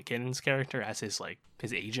Kate McKinnon's character as his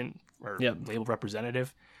agent or label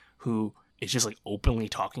representative, who is just like openly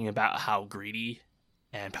talking about how greedy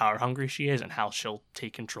and power hungry she is, and how she'll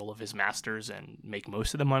take control of his masters and make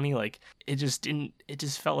most of the money. Like, it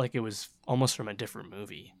just felt like it was almost from a different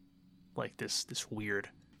movie. Like this weird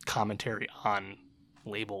commentary on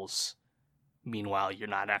labels. Meanwhile, you're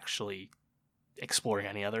not actually exploring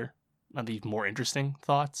any other of these more interesting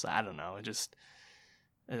thoughts. I don't know. It just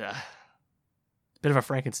bit of a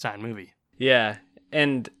Frankenstein movie. Yeah,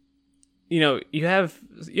 and you know, you have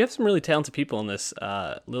some really talented people in this.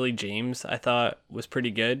 Lily James, I thought, was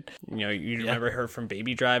pretty good. You know, you remember her from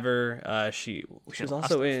Baby Driver. She was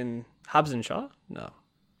also in Hobbs and Shaw. No,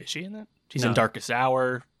 is she in that? She's in Darkest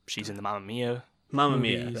Hour. She's in the Mamma Mia. Mamma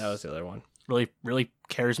Mia, that was the other one. Really, really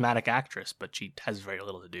charismatic actress, but she has very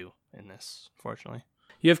little to do in this, unfortunately.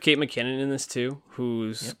 You have Kate McKinnon in this too,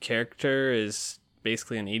 whose character is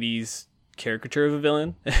basically an 80s caricature of a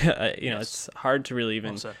villain. It's hard to really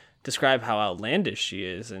even describe how outlandish she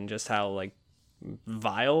is and just how like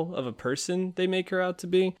vile of a person they make her out to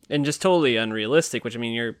be, and just totally unrealistic, which I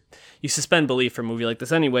mean you suspend belief for a movie like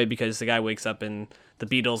this anyway, because the guy wakes up and the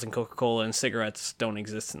Beatles and Coca-Cola and cigarettes don't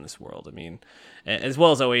exist in this world. I mean, as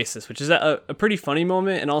well as Oasis, which is a pretty funny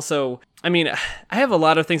moment. And also, I mean, I have a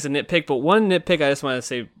lot of things to nitpick, but one nitpick I just want to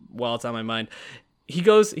say while it's on my mind, he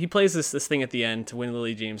plays this thing at the end to win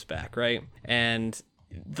Lily James back, right? And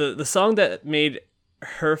the song that made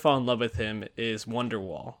her fall in love with him is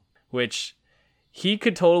Wonderwall, which he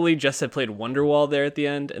could totally just have played Wonderwall there at the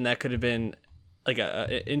end, and that could have been like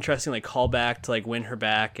a interesting like callback to like win her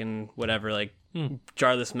back and whatever, like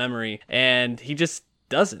jar this memory. And he just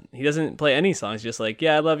doesn't. He doesn't play any songs. Just like,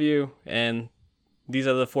 yeah, I love you, and these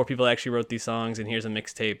are the 4 people that actually wrote these songs, and here's a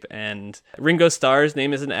mixtape. And Ringo Starr's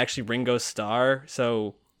name isn't actually Ringo Starr,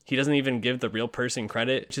 so he doesn't even give the real person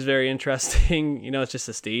credit, which is very interesting. It's just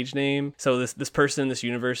a stage name. So this person in this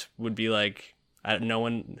universe would be like, no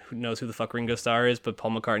one who knows who the fuck Ringo Starr is, but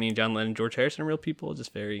Paul McCartney and John Lennon and George Harrison are real people.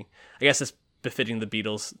 Just very, I guess it's befitting the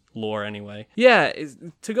Beatles lore anyway. Yeah,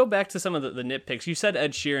 to go back to some of the nitpicks, you said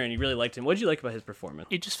Ed Sheeran, you really liked him. What did you like about his performance?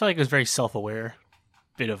 It just felt like it was very self-aware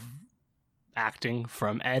bit of acting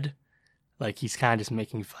from Ed. Like he's kind of just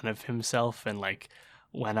making fun of himself, and like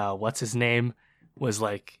when what's his name was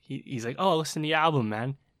like, he's like, oh, listen to the album,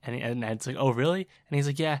 man. And Ed's like, oh, really? And he's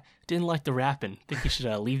like, yeah, didn't like the rapping. Think you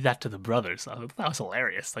should leave that to the brothers. I thought that was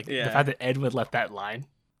hilarious. Like, the fact that Ed would let that line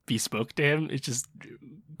be spoke to him is just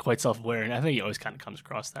quite self-aware. And I think he always kind of comes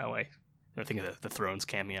across that way. I think of the Thrones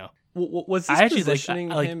cameo. Was this positioning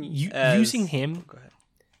him using him,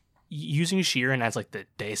 using Sheeran as like the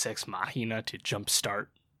Deus Ex Machina to jumpstart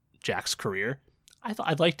Jack's career?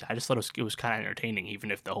 I liked it. I just thought it was kind of entertaining,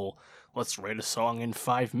 even if the whole let's write a song in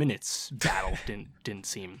 5 minutes battle didn't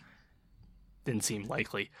seem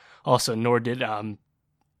likely. Also, nor did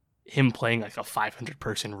him playing like a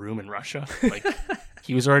 500-person room in Russia. Like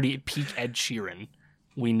he was already at peak Ed Sheeran.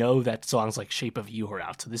 We know that songs like Shape of You are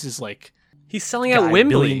out, so this is like he's selling out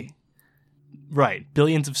Wembley.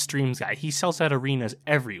 Billions of streams guy. He sells out arenas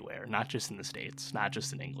everywhere, not just in the States, not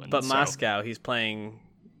just in England. But Moscow, he's playing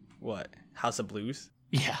what? House of Blues?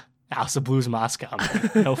 Yeah, House of Blues Moscow.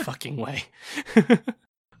 No fucking way.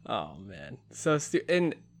 Oh man, so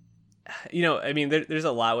and I mean, there's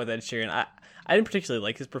a lot with Ed Sheeran. I didn't particularly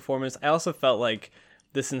like his performance. I also felt like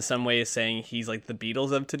this in some ways saying he's like the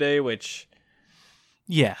Beatles of today, which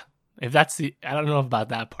yeah, if that's I don't know about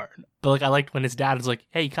that part, but like I liked when his dad was like,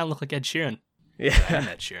 hey, you kind of look like Ed Sheeran. Yeah, I'm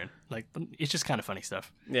Ed Sheeran. Like, it's just kind of funny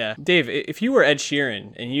stuff. Yeah, Dave, if you were Ed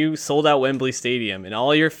Sheeran and you sold out Wembley Stadium and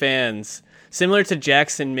all your fans, similar to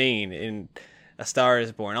Jackson, Maine in A Star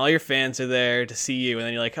Is Born, all your fans are there to see you, and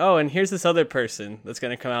then you're like, oh, and here's this other person that's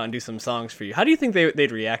going to come out and do some songs for you. How do you think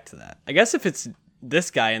they'd react to that? I guess if it's this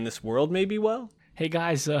guy in this world, maybe well. Hey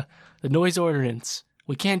guys, the noise ordinance,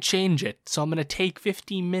 we can't change it, so I'm going to take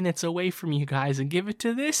 15 minutes away from you guys and give it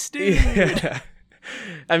to this dude. Yeah.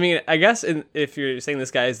 I mean, I guess if you're saying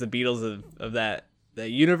this guy is the Beatles of that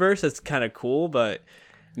universe, that's kind of cool, but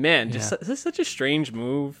man, this is such a strange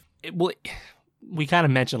move. We kind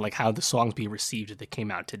of mentioned like how the songs be received if they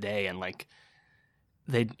came out today, and like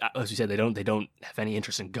they, as you said, they don't have any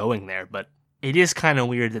interest in going there, but it is kind of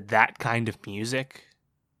weird that kind of music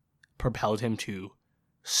propelled him to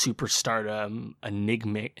superstardom,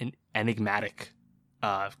 enigmatic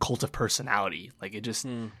cult of personality. Like it just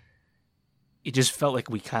felt like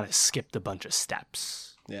we kind of skipped a bunch of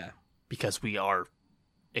steps. Yeah. Because we are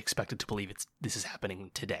expected to believe this is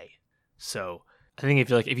happening today. So I think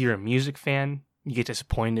if you're a music fan, you get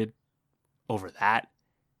disappointed over that.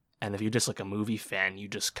 And if you're just like a movie fan, you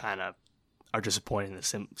just kind of are disappointed in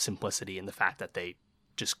the simplicity and the fact that they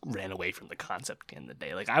just ran away from the concept at the end of the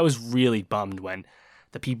day. Like I was really bummed when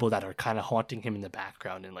the people that are kind of haunting him in the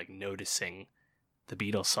background and like noticing the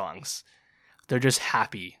Beatles songs, they're just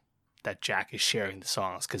happy that Jack is sharing the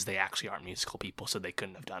songs because they actually aren't musical people, so they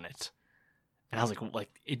couldn't have done it. And I was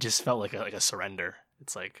like it just felt like a surrender.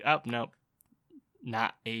 It's like, oh no,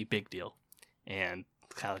 not a big deal, and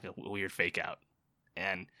kind of like a weird fake out.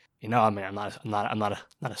 And I mean, I'm not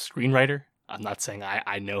a screenwriter. I'm not saying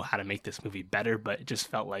I know how to make this movie better, but it just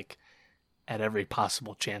felt like at every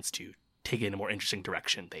possible chance to take it in a more interesting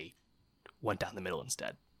direction, they went down the middle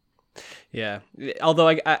instead. Yeah, although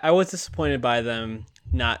I was disappointed by them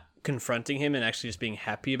not confronting him and actually just being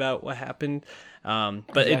happy about what happened,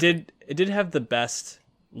 but exactly. it did have the best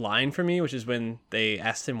line for me, which is when they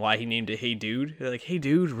asked him why he named it Hey Dude. They're like, "Hey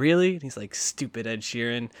Dude, really?" And he's like, "Stupid Ed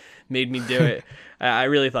Sheeran made me do it." I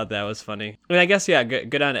really thought that was funny. I mean, I guess, yeah,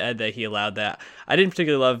 good on Ed that he allowed that. I didn't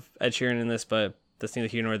particularly love Ed Sheeran in this, but that's neither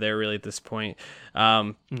here nor there really at this point.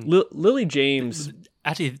 Lily James.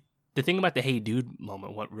 Actually, the thing about the Hey Dude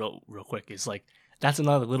moment, what real quick, is like, that's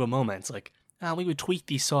another little moment. It's like, we would tweak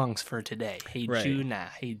these songs for today. Hey Jude,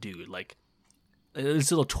 Hey Dude. Like,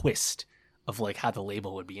 this little twist of like how the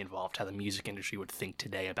label would be involved, how the music industry would think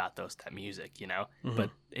today about that music, you know. Mm-hmm. But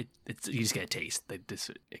it's you just get a taste. They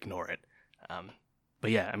just ignore it. But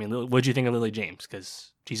yeah, I mean, what did you think of Lily James?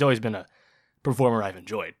 Because she's always been a performer I've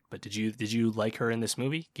enjoyed. But did you like her in this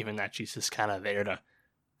movie? Given that she's just kind of there to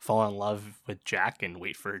fall in love with Jack and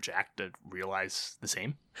wait for Jack to realize the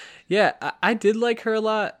same. Yeah, I did like her a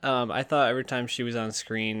lot. I thought every time she was on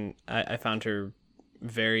screen, I found her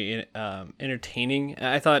very entertaining.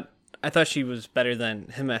 I thought she was better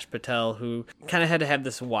than Himesh Patel, who kind of had to have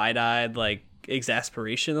this wide-eyed like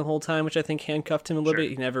exasperation the whole time, which I think handcuffed him a little bit.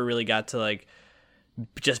 He never really got to like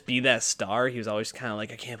just be that star. He was always kind of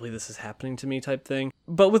like, I can't believe this is happening to me type thing.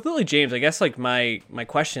 But with Lily James, I guess like my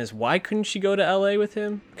question is, why couldn't she go to LA with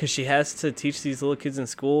him? Because she has to teach these little kids in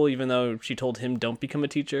school, even though she told him don't become a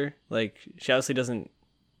teacher. Like, she obviously doesn't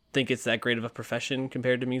think it's that great of a profession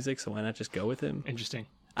compared to music, so why not just go with him? Interesting.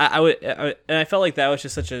 And I felt like that was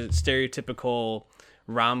just such a stereotypical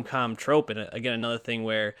rom-com trope, and again, another thing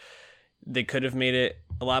where they could have made it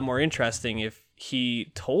a lot more interesting if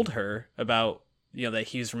he told her about, you know, that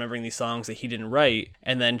he was remembering these songs that he didn't write,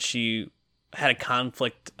 and then she had a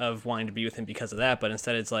conflict of wanting to be with him because of that. But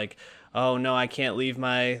instead it's like, oh no, I can't leave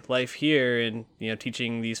my life here and, you know,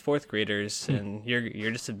 teaching these fourth graders, and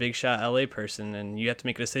you're just a big shot LA person, and you have to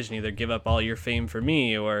make a decision, either give up all your fame for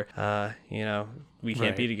me or you know, we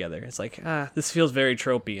can't be together. It's like, this feels very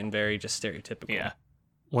tropey and very just stereotypical. Yeah.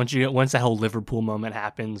 Once that whole Liverpool moment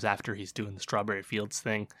happens after he's doing the Strawberry Fields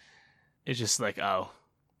thing, it's just like, oh,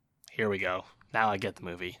 here we go. Now I get the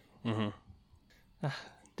movie. Mm-hmm.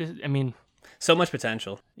 I mean, so much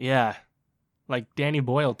potential. Yeah, like Danny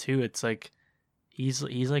Boyle too. It's like he's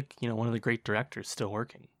like, you know, one of the great directors still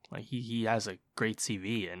working. Like he has a great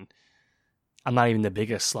CV, and I'm not even the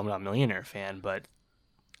biggest Slumdog Millionaire fan, but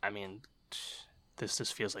I mean, this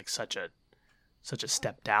just feels like such a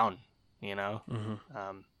step down. You know,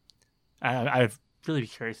 I'd really be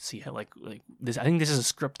curious to see how like this. I think this is a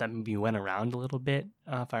script that maybe went around a little bit,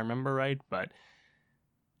 if I remember right. But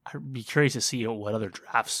I'd be curious to see where other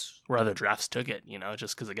drafts took it. You know,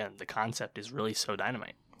 just because again, the concept is really so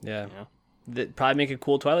dynamite. Yeah, you know? They'd probably make a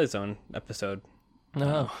cool Twilight Zone episode.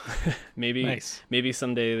 No, maybe nice. Maybe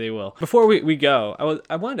someday they will. Before we go,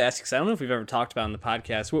 I wanted to ask you, because I don't know if we've ever talked about it on the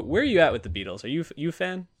podcast. Where are you at with the Beatles? Are you a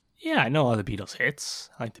fan? Yeah, I know all the Beatles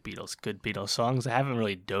hits. I like the Beatles, good Beatles songs. I haven't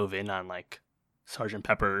really dove in on like Sgt.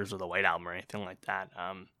 Pepper's or the White Album or anything like that.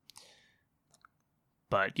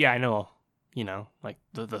 But yeah, I know, you know, like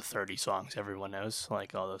the 30 songs everyone knows,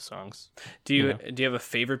 like all those songs. Do you have a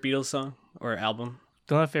favorite Beatles song or album?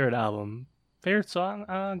 Don't have a favorite album. Favorite song?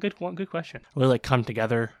 Good question. Really like Come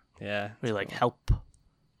Together. Yeah. Really like Help.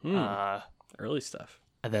 Early stuff.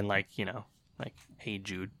 And then like, you know, like Hey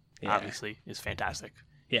Jude, obviously is fantastic.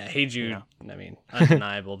 Yeah, Hey Jude, you know? I mean,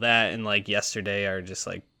 undeniable. That and like Yesterday are just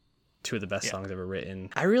like two of the best songs ever written.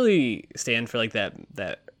 I really stand for like that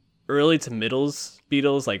early to middles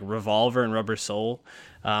Beatles, like Revolver and Rubber Soul.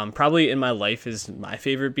 Probably In My Life is my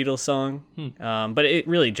favorite Beatles song. But it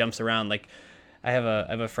really jumps around. Like I have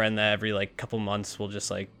a friend that every like couple months will just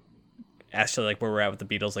like ask you like where we're at with the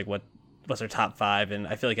Beatles, like what's their top 5, and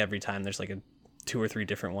I feel like every time there's like a 2 or 3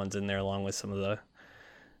 different ones in there along with some of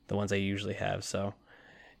the ones I usually have. So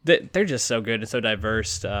they're just so good and so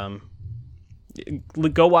diverse. Go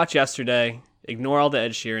watch Yesterday, ignore all the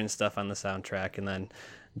Ed Sheeran stuff on the soundtrack, and then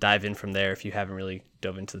dive in from there if you haven't really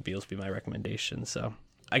dove into the Beatles, be my recommendation. So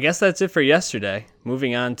I guess that's it for Yesterday.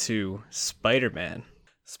 Moving on to Spider-Man.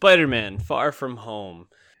 Spider-Man Far From Home.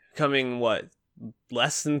 Coming,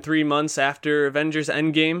 less than 3 months after Avengers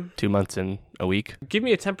Endgame? 2 months and a week. Give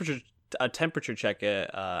me a temperature check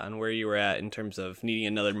on where you were at in terms of needing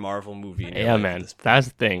another Marvel movie. Yeah, man, that's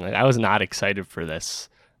the thing. Like, I was not excited for this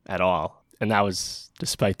at all, and that was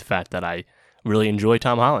despite the fact that I really enjoy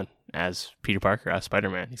Tom Holland as Peter Parker, as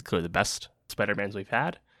Spider-Man. He's clearly the best Spider-Mans we've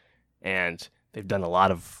had, and they've done a lot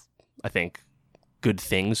of, I think, good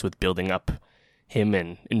things with building up him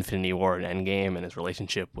in Infinity War and Endgame, and his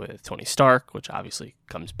relationship with Tony Stark, which obviously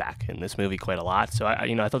comes back in this movie quite a lot. So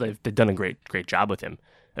I thought they've done a great job with him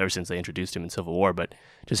ever since they introduced him in Civil War. But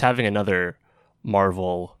just having another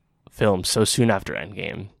Marvel film so soon after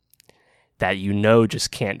Endgame that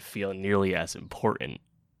just can't feel nearly as important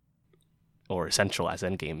or essential as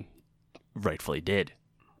Endgame rightfully did.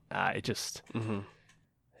 It just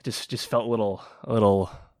just felt a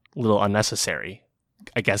little unnecessary.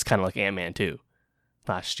 I guess kind of like Ant-Man 2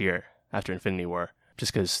 last year after Infinity War,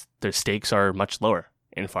 just because the stakes are much lower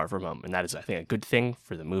in Far From Home, and that is, I think, a good thing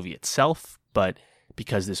for the movie itself. But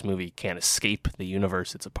because this movie can't escape the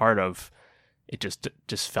universe it's a part of, it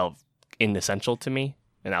just felt inessential to me,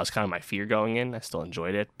 and that was kind of my fear going in. I still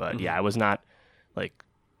enjoyed it, but yeah, I was not like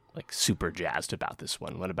super jazzed about this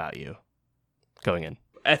one. What about you going in?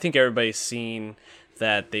 I think everybody's seen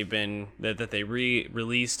that they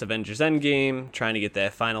released Avengers Endgame, trying to get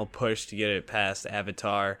that final push to get it past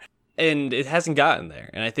Avatar, and it hasn't gotten there.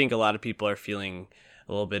 And I think a lot of people are feeling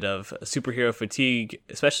a little bit of superhero fatigue,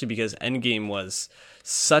 especially because Endgame was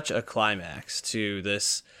such a climax to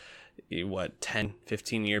this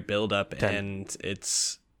 10-15 year build up, and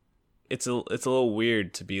it's a little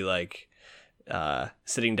weird to be like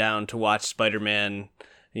sitting down to watch Spider-Man,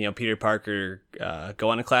 Peter Parker go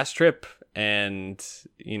on a class trip, and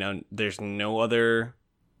there's no other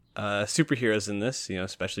superheroes in this,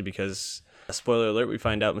 especially because, spoiler alert, we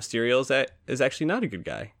find out Mysterio is actually not a good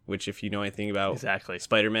guy, which, if you know anything about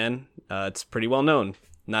Spider-Man, it's pretty well known,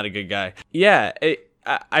 not a good guy. Yeah,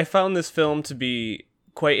 I found this film to be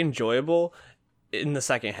quite enjoyable in the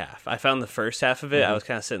second half. I found the first half of it, I was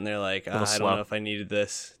kind of sitting there like, I don't know if I needed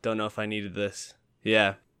this. Don't know if I needed this.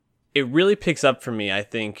 Yeah. It really picks up for me, I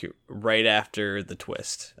think, right after the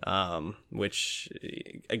twist, which,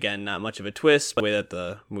 again, not much of a twist. But the way that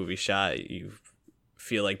the movie shot, you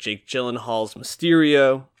feel like Jake Gyllenhaal's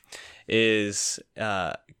Mysterio is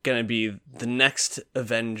going to be the next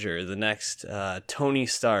Avenger, the next Tony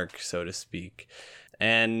Stark, so to speak.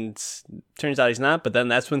 And turns out he's not, but then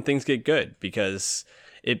that's when things get good, because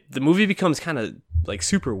the movie becomes kind of like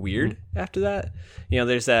super weird after that.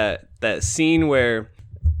 There's that scene where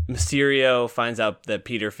Mysterio finds out that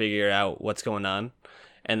Peter figured out what's going on,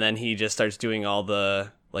 and then he just starts doing all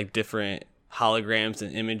the like different holograms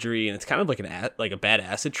and imagery, and it's kind of like a bad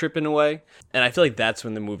acid trip in a way. And I feel like that's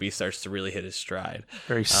when the movie starts to really hit its stride.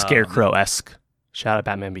 Very Scarecrow-esque. Shout out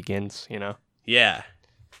Batman Begins, Yeah.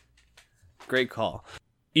 Great call.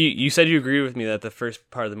 You said you agree with me that the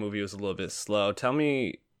first part of the movie was a little bit slow. Tell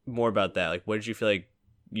me more about that. Like, what did you feel like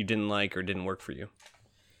you didn't like or didn't work for you?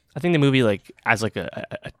 I think the movie, like, as like a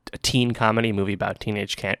teen comedy movie about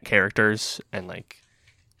teenage characters and like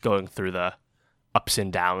going through the ups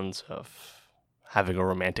and downs of having a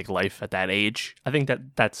romantic life at that age, I think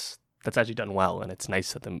that's actually done well, and it's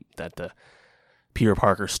nice that the Peter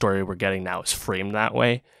Parker story we're getting now is framed that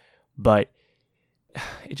way. But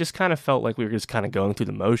it just kind of felt like we were just kind of going through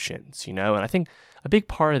the motions, And I think a big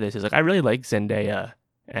part of this is, like, I really like Zendaya,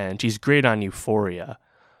 and she's great on Euphoria,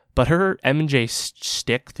 but her MJ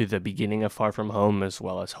stick through the beginning of Far From Home as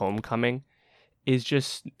well as Homecoming is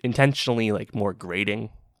just intentionally like more grating.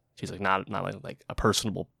 She's like not like a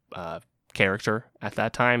personable character at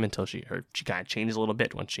that time until she kind of changes a little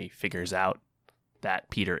bit when she figures out that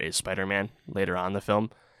Peter is Spider-Man later on in the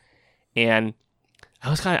film, and I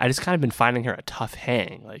just kind of been finding her a tough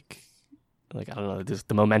hang. Like I don't know,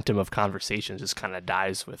 the momentum of conversations just kind of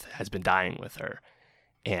has been dying with her,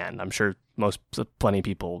 and I'm sure plenty of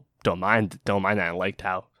people don't mind that and liked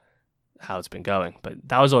how it's been going. But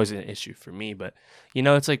that was always an issue for me. But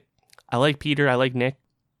it's like, I like Peter, I like Nick.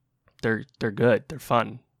 They're good, they're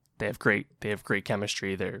fun, they have great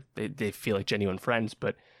chemistry. They feel like genuine friends.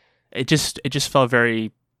 But it just felt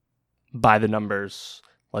very by the numbers.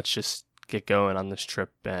 Let's just get going on this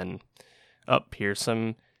trip, and here's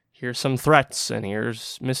some threats, and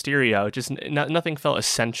here's Mysterio. Just nothing felt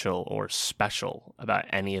essential or special about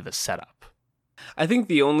any of the setup. I think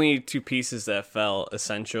the only two pieces that felt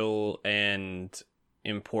essential and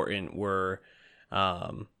important were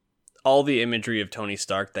all the imagery of Tony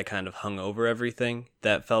Stark that kind of hung over everything.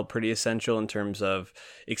 That felt pretty essential in terms of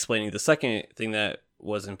explaining the second thing that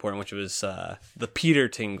was important, which was the Peter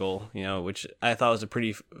tingle, which I thought was a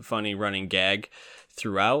pretty funny running gag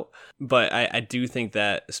throughout. But I do think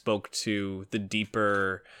that spoke to the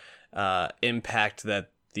deeper impact that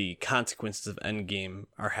the consequences of Endgame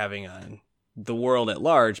are having on the world at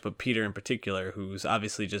large, but Peter in particular, who's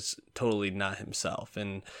obviously just totally not himself.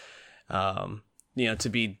 And, to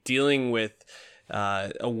be dealing with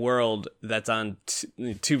a world that's on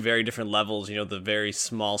two very different levels, the very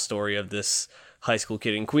small story of this high school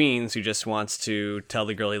kid in Queens who just wants to tell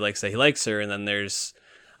the girl he likes that he likes her, and then there's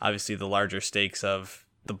obviously the larger stakes of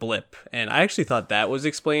the blip. And I actually thought that was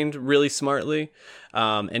explained really smartly,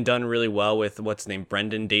 and done really well with what's his name,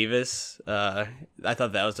 Brendan Davis. I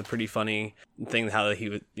thought that was a pretty funny thing, how he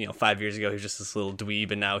was, 5 years ago he was just this little dweeb,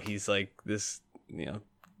 and now he's like this,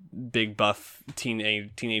 big buff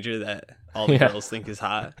teenager that all the girls think is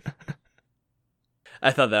hot.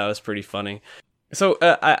 I thought that was pretty funny. So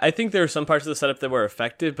I think there were some parts of the setup that were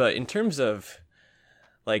effective, but in terms of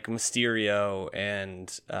like Mysterio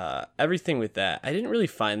and everything with that, I didn't really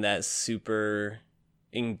find that super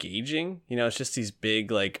engaging. It's just these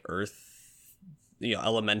big like earth,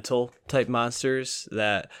 elemental type monsters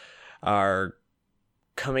that are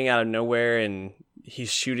coming out of nowhere, and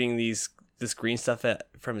he's shooting this green stuff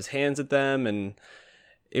from his hands at them, and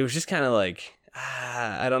it was just kind of like,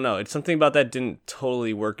 I don't know. It's something about that didn't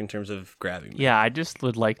totally work in terms of grabbing me. Yeah, I just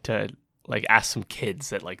would like to like ask some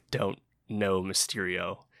kids that like don't know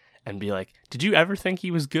Mysterio and be like, did you ever think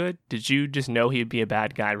he was good? Did you just know he'd be a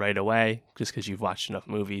bad guy right away? Just because you've watched enough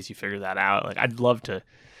movies, you figure that out. Like, I'd love to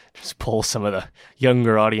just pull some of the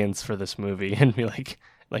younger audience for this movie and be like,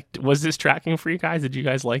 was this tracking for you guys? Did you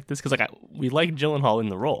guys like this? Because we liked Gyllenhaal in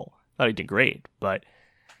the role. Thought he did great, but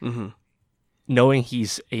knowing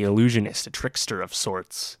he's a illusionist, a trickster of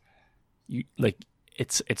sorts,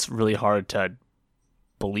 it's really hard to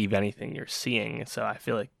believe anything you're seeing. So I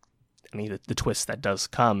feel like the twist that does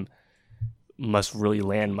come must really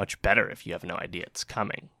land much better if you have no idea it's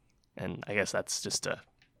coming. And I guess that's just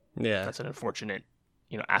that's an unfortunate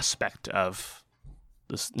aspect of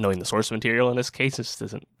this, knowing the source material in this case. This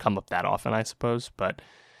doesn't come up that often, I suppose. But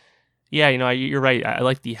yeah, you're right. I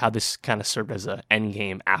like how this kind of served as an end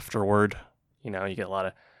game afterward. You get a lot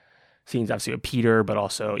of scenes, obviously, with Peter, but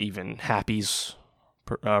also even Happy's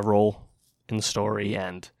role in the story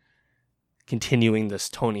and continuing this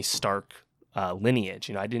Tony Stark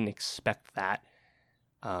lineage. I didn't expect that.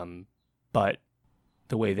 But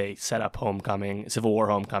the way they set up Civil War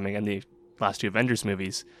Homecoming, and the last two Avengers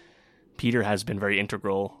movies, Peter has been very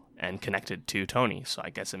integral and connected to Tony. So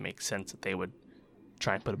I guess it makes sense that they would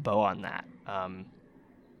try and put a bow on that. I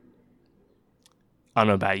don't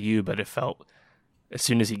know about you, but it felt as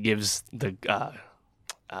soon as he gives the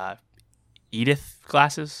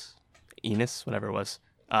Enos, whatever it was,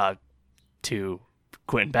 to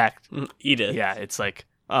Quentin Beck, Edith. Yeah, it's like,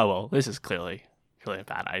 oh well, this is clearly a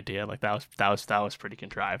bad idea. Like that was pretty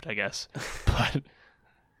contrived, I guess. But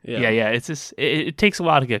yeah, it's just it takes a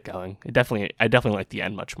while to get going. I definitely like the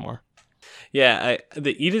end much more. Yeah,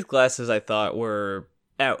 the Edith glasses I thought were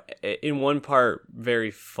in one part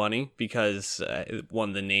very funny because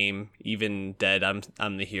one, the name, even dead,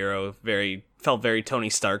 I'm the hero, felt very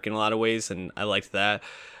Tony Stark in a lot of ways, and I liked that.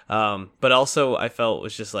 But also I felt it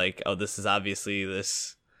was just like, oh, this is obviously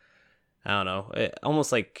this, I don't know,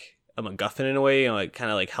 almost like a MacGuffin in a way. It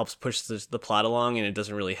kind of like helps push the plot along, and it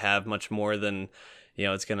doesn't really have much more than,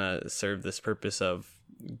 it's gonna serve this purpose of,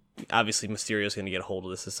 obviously Mysterio's gonna get a hold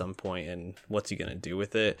of this at some point, and what's he gonna do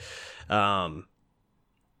with it?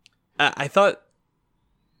 I thought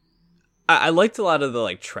I liked a lot of the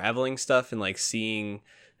like traveling stuff and like seeing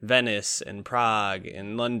Venice and Prague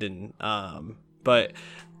and London. But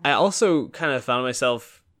I also kind of found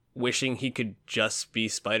myself wishing he could just be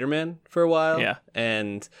Spider-Man for a while. Yeah.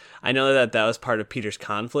 And I know that was part of Peter's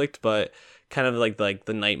conflict, but kind of like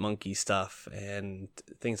the Night Monkey stuff and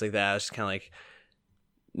things like that. I was just kind of like,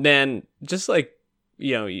 man, just like,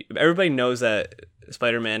 everybody knows that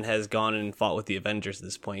Spider-Man has gone and fought with the Avengers at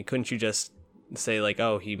this point. Couldn't you just say like,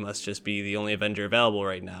 oh, he must just be the only Avenger available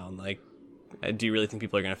right now? And like, do you really think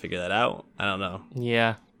people are going to figure that out? I don't know.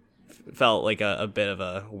 Yeah. Felt like a bit of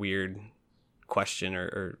a weird question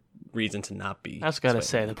or reason to not be. I was going to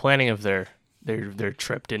say, the planning of their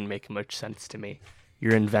trip didn't make much sense to me.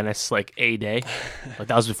 You're in Venice like a day. Like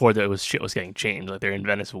that was before shit was getting changed. Like they're in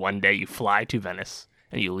Venice one day, you fly to Venice,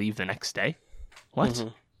 and you leave the next day. What? Mm-hmm.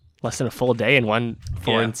 Less than a full day in one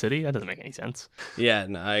foreign city? That doesn't make any sense. Yeah,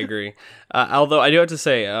 no, I agree. Although I do have to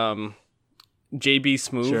say, J.B.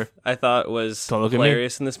 Smoove, I thought was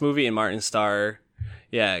hilarious in this movie, and Martin Starr,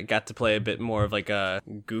 got to play a bit more of like a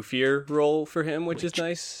goofier role for him, which is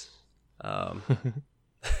nice.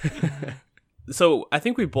 So I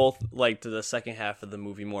think we both liked the second half of the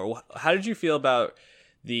movie more. How did you feel about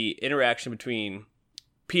the interaction between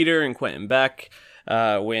Peter and Quentin Beck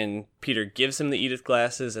when Peter gives him the Edith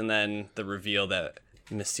glasses, and then the reveal that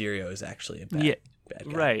Mysterio is actually a bad guy?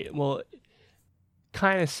 Right. Well,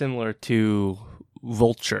 kind of similar to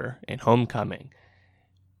Vulture in Homecoming.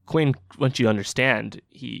 Quinn, once you understand,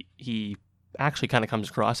 he actually kind of comes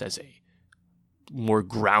across as a more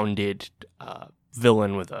grounded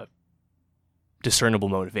villain with a discernible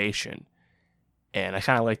motivation. And I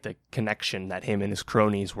kind of like the connection that him and his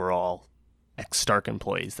cronies were all ex-Stark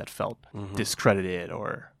employees that felt discredited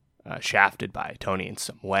or shafted by Tony in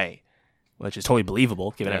some way, which is totally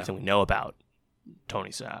believable given everything we know about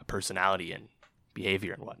Tony's personality and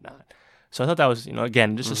behavior and whatnot. So I thought that was,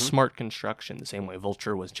 again, just a Mm-hmm. smart construction, the same way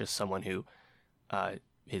Vulture was just someone who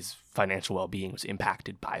his financial well-being was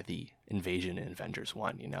impacted by the invasion in Avengers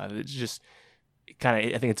 1. It's just kind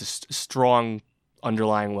of, I think it's a strong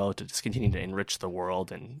underlying will to just continue to enrich the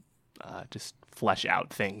world and just flesh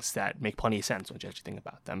out things that make plenty of sense once you actually think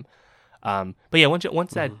about them. But yeah, once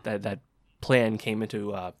Mm-hmm. that plan came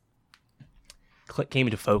into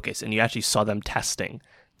focus, and you actually saw them testing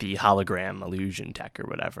the hologram illusion tech or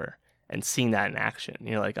whatever, and seeing that in action,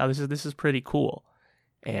 you're like, oh, this is pretty cool.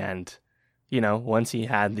 And once he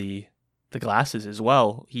had the glasses as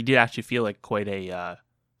well, he did actually feel like quite a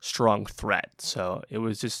strong threat. So it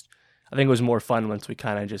was just, I think it was more fun once we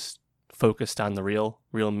kind of just focused on the real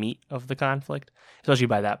meat of the conflict. Especially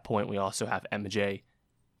by that point, we also have MJ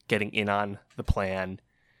getting in on the plan,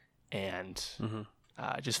 and Mm-hmm.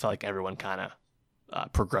 just felt like everyone kind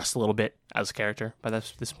of progressed a little bit as a character by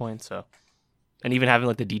this point. So, and even having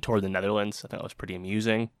like the detour to the Netherlands, I thought was pretty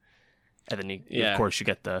amusing. And then Yeah. of course you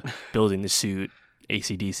get the building the suit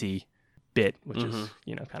AC/DC bit, which Mm-hmm.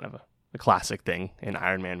 is kind of a classic thing in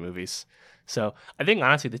Iron Man movies. So I think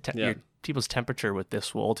honestly your people's temperature with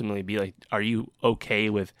this will ultimately be like, are you okay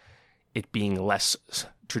with it being less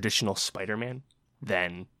traditional Spider-Man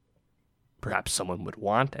than perhaps someone would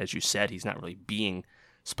want? As you said, he's not really being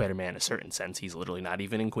Spider-Man in a certain sense. He's literally not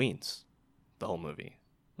even in Queens the whole movie.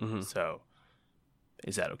 Mm-hmm. So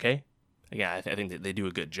is that okay? Again, I think that they do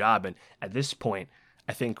a good job. And at this point,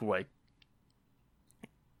 I think like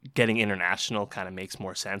getting international kind of makes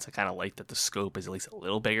more sense. I kind of like that the scope is at least a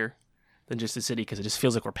little bigger than just the city, because it just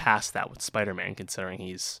feels like we're past that with Spider-Man, considering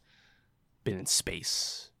he's been in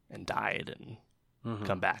space and died and Mm-hmm.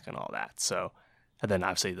 come back and all that. So, and then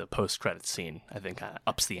obviously the post-credits scene, I think, kind of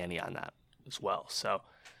ups the ante on that as well. So,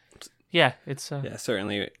 yeah, it's Yeah,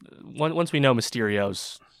 certainly. once we know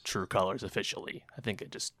Mysterio's true colors officially, I think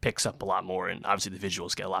it just picks up a lot more, and obviously the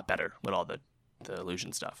visuals get a lot better with all the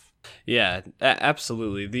illusion stuff. Yeah,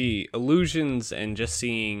 absolutely. The illusions and just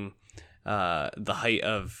seeing the height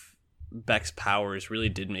of Beck's powers really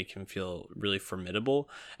did make him feel really formidable.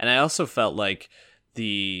 And I also felt like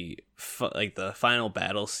the final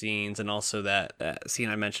battle scenes, and also that scene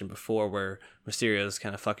I mentioned before where Mysterio's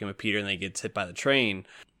kind of fucking with Peter and then he gets hit by the train,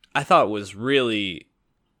 I thought was really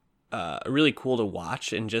really cool to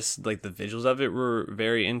watch, and just like the visuals of it were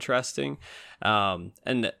very interesting.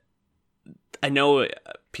 And I know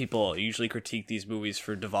people usually critique these movies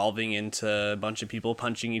for devolving into a bunch of people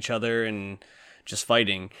punching each other and just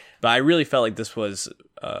fighting, but I really felt like this was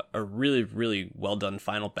a really, really well done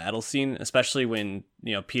final battle scene, especially when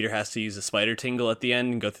Peter has to use the spider tingle at the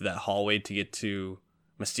end and go through that hallway to get to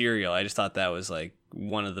Mysterio. I just thought that was like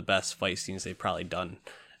one of the best fight scenes they've probably done.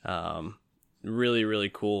 Really, really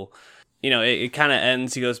cool. It kind of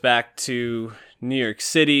ends. He goes back to New York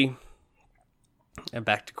City and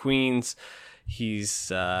back to Queens.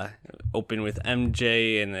 He's open with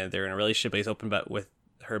MJ, and they're in a relationship. But he's open with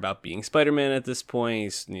her about being Spider-Man at this point.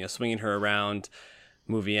 He's swinging her around.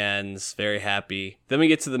 Movie ends. Very happy. Then we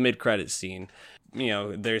get to the mid-credit scene.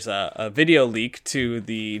 There's a video leak to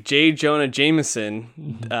the J. Jonah Jameson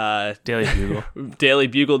Daily Bugle.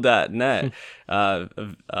 dailybugle.net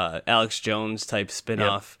Alex Jones type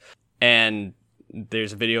spinoff. Yep. And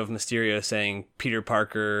there's a video of Mysterio saying Peter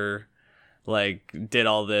Parker like did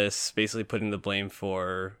all this, basically putting the blame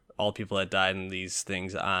for all people that died in these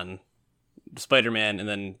things on Spider-Man, and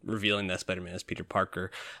then revealing that Spider-Man is Peter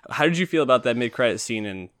Parker. How did you feel about that mid-credit scene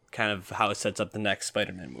and kind of how it sets up the next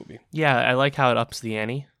Spider-Man movie? Yeah, I like how it ups the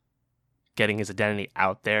ante, getting his identity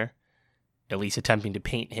out there, at least attempting to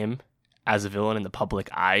paint him as a villain in the public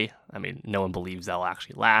eye. I mean, no one believes that'll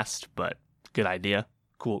actually last, but good idea.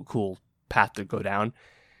 Cool path to go down.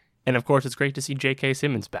 And of course, it's great to see J.K.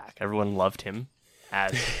 Simmons back. Everyone loved him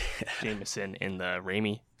as Jameson in the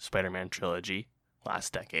Raimi Spider-Man trilogy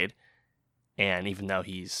last decade. And even though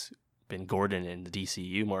he's been Gordon in the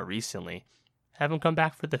DCU more recently, have him come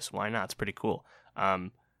back for this. Why not? It's pretty cool.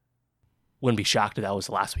 Wouldn't be shocked if that was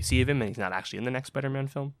the last we see of him and he's not actually in the next Spider-Man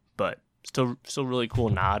film. But still really cool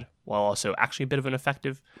nod, while also actually a bit of an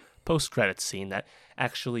effective post-credits scene that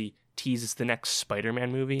actually teases the next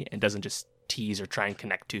Spider-Man movie and doesn't just tease or try and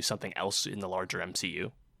connect to something else in the larger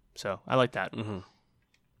MCU. So I like that. Mm-hmm.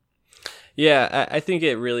 Yeah, I think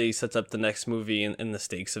it really sets up the next movie and the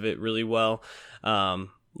stakes of it really well.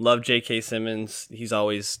 Love J.K. Simmons. He's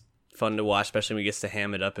always fun to watch, especially when he gets to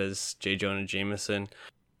ham it up as J. Jonah Jameson.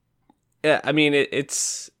 Yeah, I mean,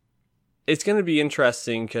 it's going to be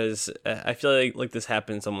interesting because I feel like this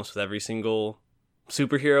happens almost with every single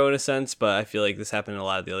superhero in a sense, but I feel like this happened in a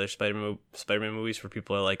lot of the other Spider-Man movies where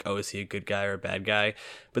people are like, oh, is he a good guy or a bad guy?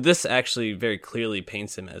 But this actually very clearly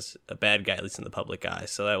paints him as a bad guy, at least in the public eye.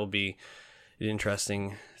 So that will be an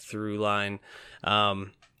interesting through line.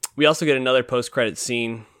 We also get another post-credit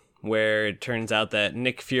scene where it turns out that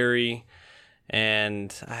Nick Fury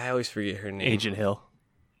and I always forget her name. Agent Hill.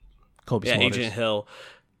 Colby Yeah, Smulders. Agent Hill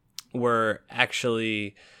were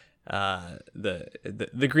actually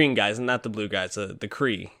the green guys and not the blue guys, the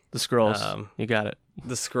Kree. The Skrulls. You got it.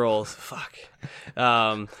 The Skrulls. Fuck.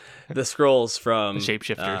 The Skrulls from The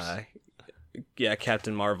shapeshifters.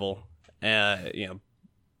 Captain Marvel.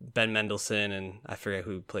 Ben Mendelsohn, and I forget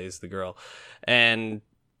who plays the girl. And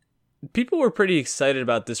people were pretty excited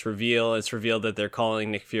about this reveal. It's revealed that they're calling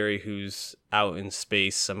Nick Fury, who's out in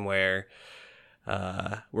space somewhere,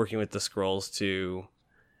 working with the Skrulls to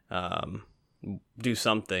do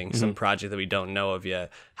something, some project that we don't know of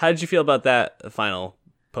yet. How did you feel about that final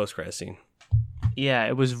post-credit scene? Yeah,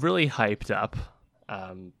 it was really hyped up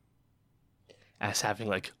as having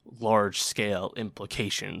like large-scale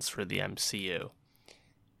implications for the MCU.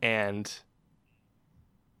 And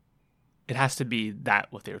it has to be that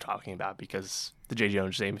what they were talking about, because the J. Jonah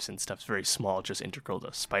Jameson stuff's very small, just integral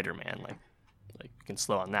to Spider-Man. Like we can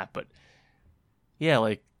slow on that, but yeah,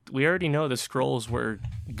 like we already know the Skrulls were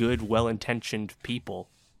good, well-intentioned people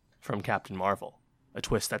from Captain Marvel. A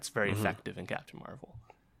twist that's very effective in Captain Marvel.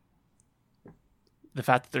 The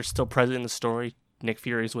fact that they're still present in the story, Nick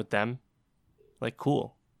Fury's with them, like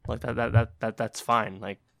cool. Like that's fine.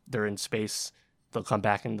 Like they're in space. They'll come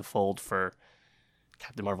back in the fold for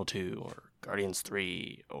Captain Marvel 2 or Guardians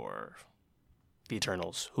 3 or the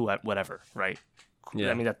Eternals, whatever, right?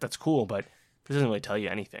 Yeah. I mean, that's cool, but this doesn't really tell you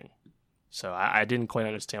anything. So I didn't quite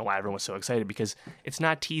understand why everyone was so excited, because it's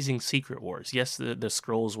not teasing Secret Wars. Yes, the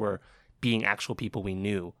Skrulls were being actual people we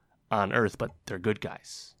knew on Earth, but they're good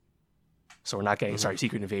guys. So we're not getting,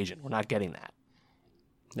 Secret Invasion. We're not getting that.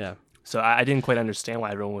 Yeah. So I didn't quite understand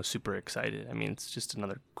why everyone was super excited. I mean, it's just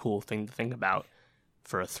another cool thing to think about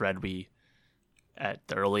for a thread we, at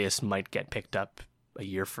the earliest, might get picked up a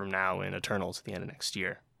year from now in Eternals at the end of next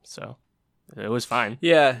year. So it was fine.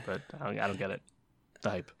 Yeah. But I don't get it. The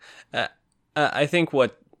hype. I think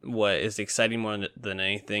what is exciting more than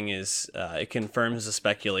anything is it confirms the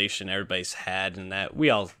speculation everybody's had, and that we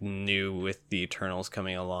all knew with the Eternals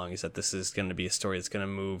coming along, is that this is going to be a story that's going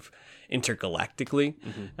to move intergalactically.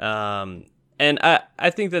 And I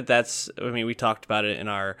think that's, I mean, we talked about it in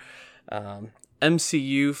our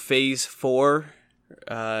MCU Phase 4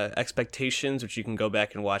 expectations, which you can go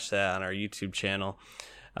back and watch that on our YouTube channel.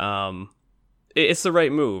 It's the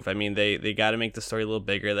right move. I mean, they got to make the story a little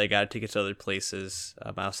bigger. They got to take it to other places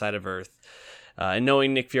outside of Earth. And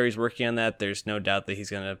knowing Nick Fury's working on that, there's no doubt that he's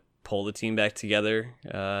going to pull the team back together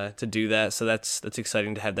to do that. So that's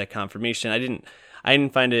exciting to have that confirmation. I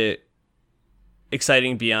didn't find it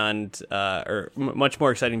exciting beyond, much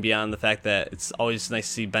more exciting beyond the fact that it's always nice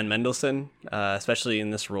to see Ben Mendelsohn, especially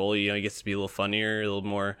in this role. You know, he gets to be a little funnier, a little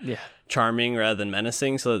more charming rather than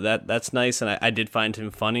menacing. So that's nice, and I did find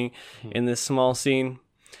him funny in this small scene.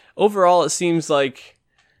 Overall, it seems like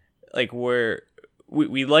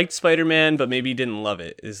we liked Spider-Man, but maybe didn't love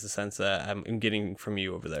it, is the sense that I'm getting from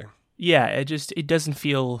you over there. Yeah, it doesn't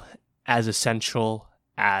feel as essential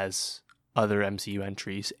as other MCU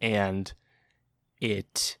entries, and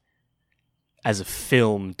it, as a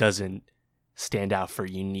film, doesn't stand out for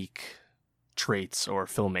unique traits or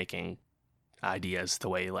filmmaking ideas the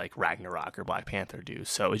way like Ragnarok or Black Panther do.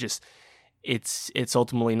 So it's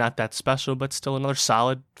ultimately not that special, but still another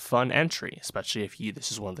solid, fun entry, especially if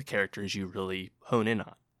this is one of the characters you really hone in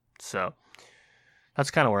on. So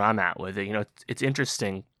that's kind of where I'm at with it. You know, it's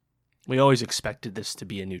interesting. We always expected this to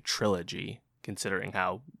be a new trilogy, considering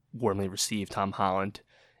how warmly received Tom Holland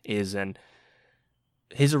is, and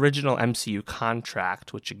his original MCU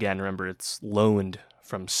contract, which again, remember, it's loaned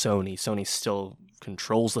from Sony. Sony still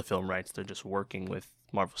controls the film rights. They're just working with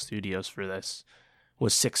Marvel Studios for this,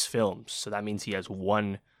 was 6 films. So that means he has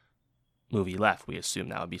 1 movie left. We assume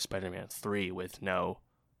that would be Spider-Man 3 with no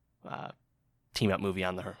team-up movie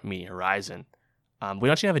on the immediate horizon. We don't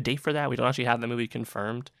actually have a date for that. We don't actually have the movie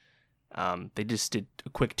confirmed. They just did a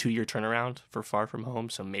quick 2-year turnaround for Far From Home,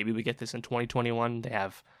 so maybe we get this in 2021. They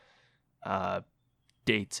have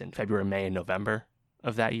dates in February, May, and November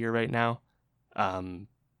of that year right now.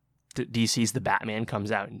 DC's The Batman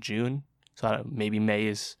comes out in June, so maybe May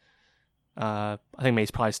is, I think May's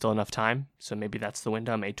probably still enough time, so maybe that's the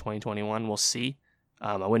window, May 2021. We'll see.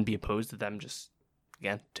 I wouldn't be opposed to them just,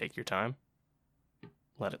 again, take your time.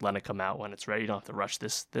 Let it come out when it's ready. You don't have to rush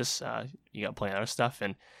this. You got plenty of other stuff,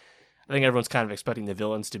 and I think everyone's kind of expecting the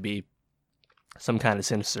villains to be some kind of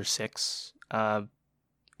Sinister Six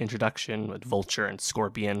introduction with Vulture and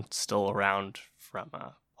Scorpion still around from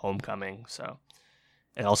Homecoming. So,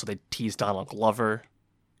 and also they teased Donald Glover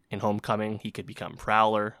in Homecoming. He could become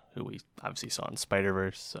Prowler, who we obviously saw in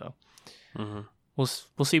Spider-Verse. So we'll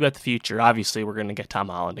see about the future. Obviously, we're going to get Tom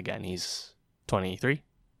Holland again. He's 23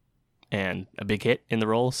 and a big hit in the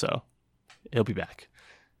role, so he'll be back.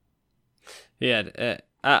 Yeah,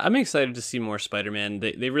 I'm excited to see more Spider-Man.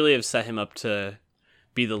 They really have set him up to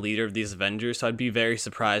be the leader of these Avengers, so I'd be very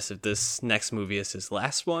surprised if this next movie is his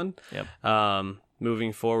last one. Yep.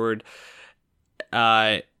 Moving forward,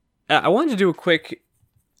 I wanted to do a quick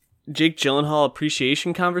Jake Gyllenhaal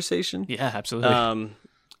appreciation conversation. Yeah, absolutely.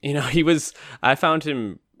 I found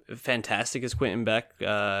him fantastic as Quentin Beck,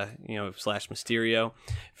 slash Mysterio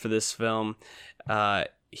for this film.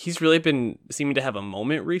 He's really been seeming to have a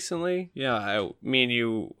moment recently. Me and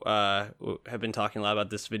you have been talking a lot about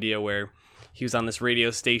this video where he was on this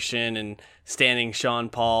radio station and standing Sean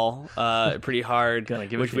Paul pretty hard,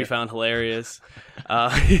 which we found hilarious.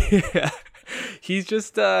 He's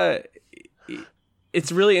just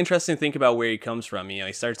it's really interesting to think about where he comes from.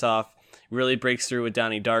 He starts off, really breaks through with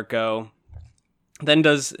Donnie Darko, then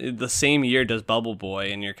does the same year does Bubble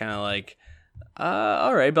Boy, and you're kind of like,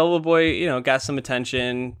 all right, Bubble Boy, got some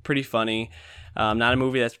attention, pretty funny. Not a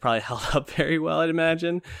movie that's probably held up very well, I'd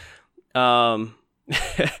imagine.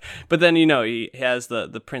 But then, he has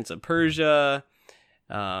the Prince of Persia.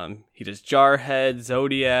 He does Jarhead,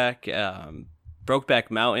 Zodiac, Brokeback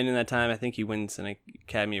Mountain in that time. I think he wins an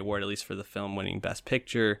Academy Award, at least for the film, winning Best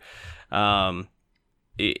Picture.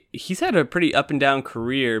 He's had a pretty up and down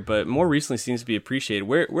career, but more recently seems to be appreciated.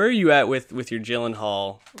 Where are you at with your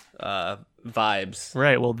Gyllenhaal vibes?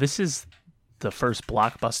 Right. Well, this is the first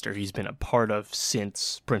blockbuster he's been a part of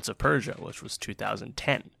since Prince of Persia, which was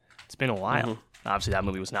 2010. It's been a while. Mm-hmm. Obviously, that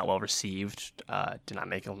movie was not well received, did not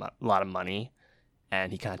make a lot of money,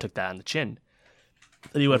 and he kind of took that on the chin.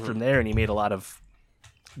 Then he went from there, and he made a lot of,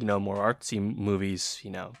 more artsy movies,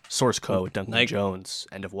 Source Code with Duncan Jones,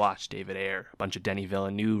 End of Watch, David Ayer, a bunch of Denis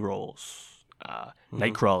Villeneuve roles,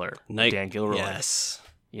 Nightcrawler, Dan Gilroy. Yes.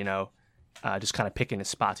 Just kind of picking his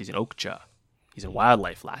spots. He's in Okja. He's in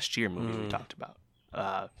Wildlife last year, movie we talked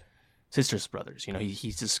about. Sisters Brothers.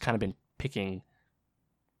 He's just kind of been picking,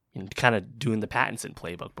 kind of doing the Pattinson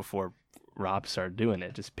playbook before Rob started doing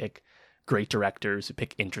it. Just pick great directors who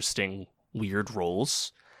pick interesting, weird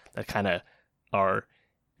roles that kind of are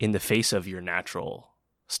in the face of your natural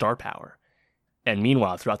star power. And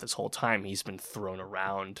meanwhile, throughout this whole time, he's been thrown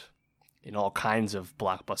around in all kinds of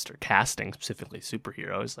blockbuster casting, specifically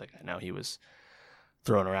superheroes. Like, I know he was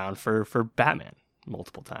thrown around for Batman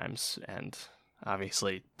multiple times, and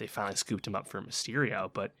obviously they finally scooped him up for Mysterio,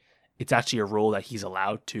 but it's actually a role that he's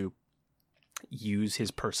allowed to use his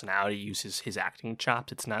personality, use his acting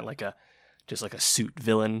chops. It's not like just like a suit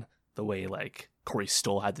villain, the way like Corey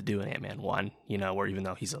Stoll had to do in Ant-Man 1, where even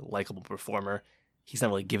though he's a likable performer, he's not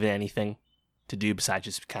really given anything to do besides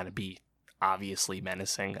just kind of be obviously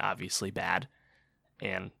menacing, obviously bad.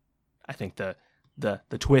 And I think the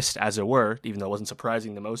twist, as it were, even though it wasn't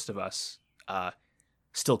surprising to most of us,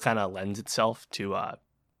 still kind of lends itself to a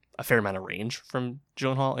fair amount of range from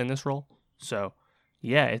Gyllenhaal in this role. So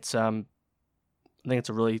yeah, it's I think it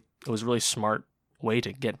was a really smart way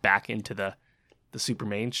to get back into the super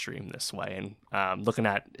mainstream this way. And looking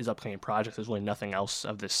at his upcoming projects, there's really nothing else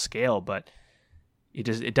of this scale, but it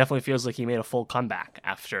definitely feels like he made a full comeback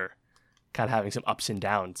after kind of having some ups and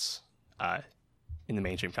downs in the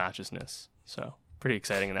mainstream consciousness. So pretty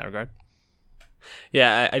exciting in that regard.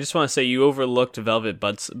 Yeah, I just want to say you overlooked Velvet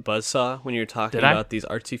Buzzsaw when you were talking about these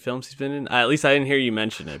artsy films he's been in. At least I didn't hear you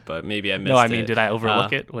mention it, but maybe I missed it. No, I mean, did I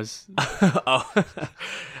overlook it?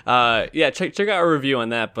 Yeah, check out our review on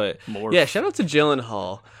that. But yeah, shout out to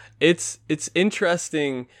Gyllenhaal. It's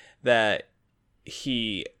interesting that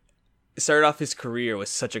he started off his career with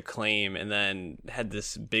such acclaim and then had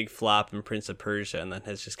this big flop in Prince of Persia, and then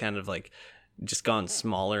has just kind of like just gone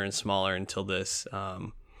smaller and smaller until this.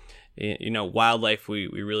 Wildlife, we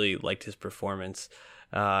really liked his performance.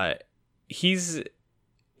 He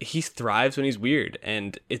thrives when he's weird,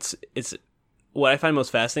 and it's what I find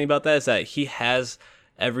most fascinating about that is that he has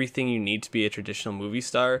everything you need to be a traditional movie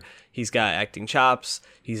star. He's got acting chops.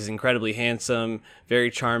 He's incredibly handsome, very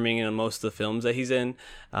charming in most of the films that he's in.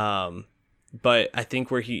 But I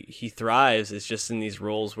think where he thrives is just in these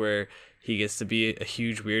roles where he gets to be a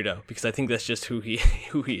huge weirdo, because I think that's just who he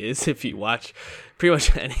is. If you watch pretty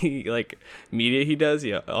much any like media he does,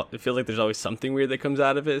 it feels like there's always something weird that comes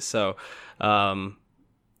out of it. So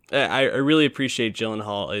I really appreciate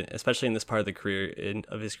Gyllenhaal, especially in this part of the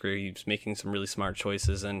of his career. He's making some really smart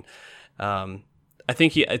choices, and I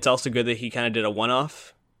think it's also good that he kind of did a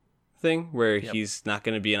one-off thing where he's not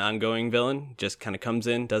going to be an ongoing villain. Just kind of comes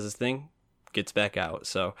in, does his thing, gets back out.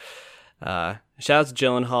 So shout out to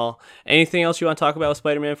Gyllenhaal. Anything else you want to talk about with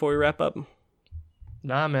Spider-Man before we wrap up?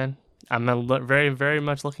 Nah, man. I'm very, very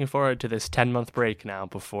much looking forward to this 10-month break now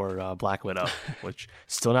before Black Widow, which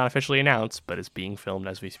is still not officially announced, but is being filmed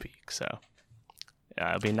as we speak. So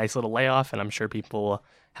it'll be a nice little layoff, and I'm sure people will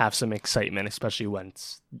have some excitement, especially when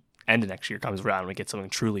end of next year comes around and we get something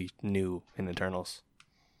truly new in Eternals.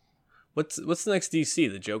 What's the next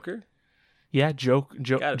DC? The Joker? Yeah,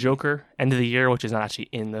 Joker, end of the year, which is not actually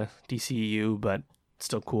in the DCEU, but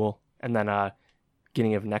still cool. And then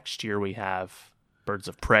beginning of next year, we have Birds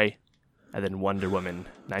of Prey, and then Wonder Woman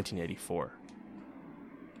 1984.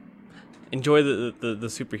 Enjoy the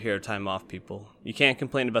superhero time off, people. You can't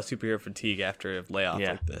complain about superhero fatigue after a layoff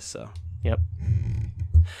like this. So. Yep.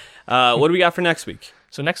 What do we got for next week?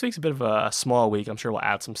 So next week's a bit of a small week. I'm sure we'll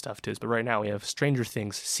add some stuff to it. But right now we have Stranger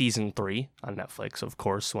Things Season 3 on Netflix. Of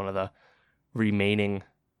course, one of the remaining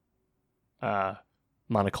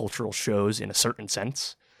monocultural shows in a certain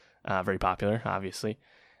sense. Very popular, obviously.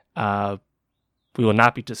 We will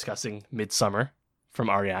not be discussing Midsummer from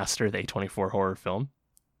Ari Aster, the A24 horror film.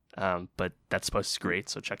 But that's supposed to be great,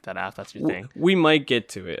 so check that out if that's your thing. We might get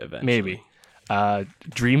to it eventually. Maybe.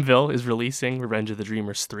 Dreamville is releasing Revenge of the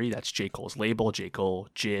Dreamers 3. That's J. Cole's label, J. Cole,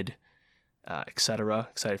 JID, etc.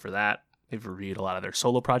 Excited for that. They've reviewed a lot of their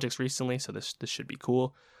solo projects recently, so this should be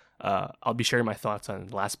cool. I'll be sharing my thoughts on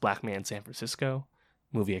Last Black Man in San Francisco,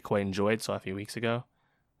 movie I quite enjoyed, saw a few weeks ago.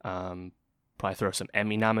 Probably throw some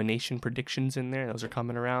Emmy nomination predictions in there. Those are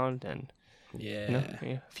coming around, and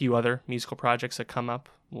a few other musical projects that come up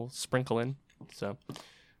we'll sprinkle in. So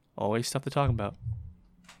always stuff to talk about.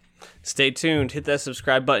 Stay tuned. Hit that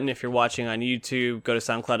subscribe button if you're watching on YouTube. Go to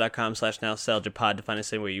soundcloud.com/nostalgiapod to find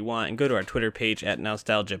us any way you want, and go to our Twitter page at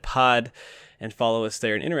nostalgiapod and follow us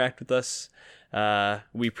there and interact with us.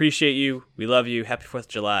 We appreciate you. We love you. Happy 4th of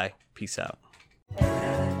July. Peace out.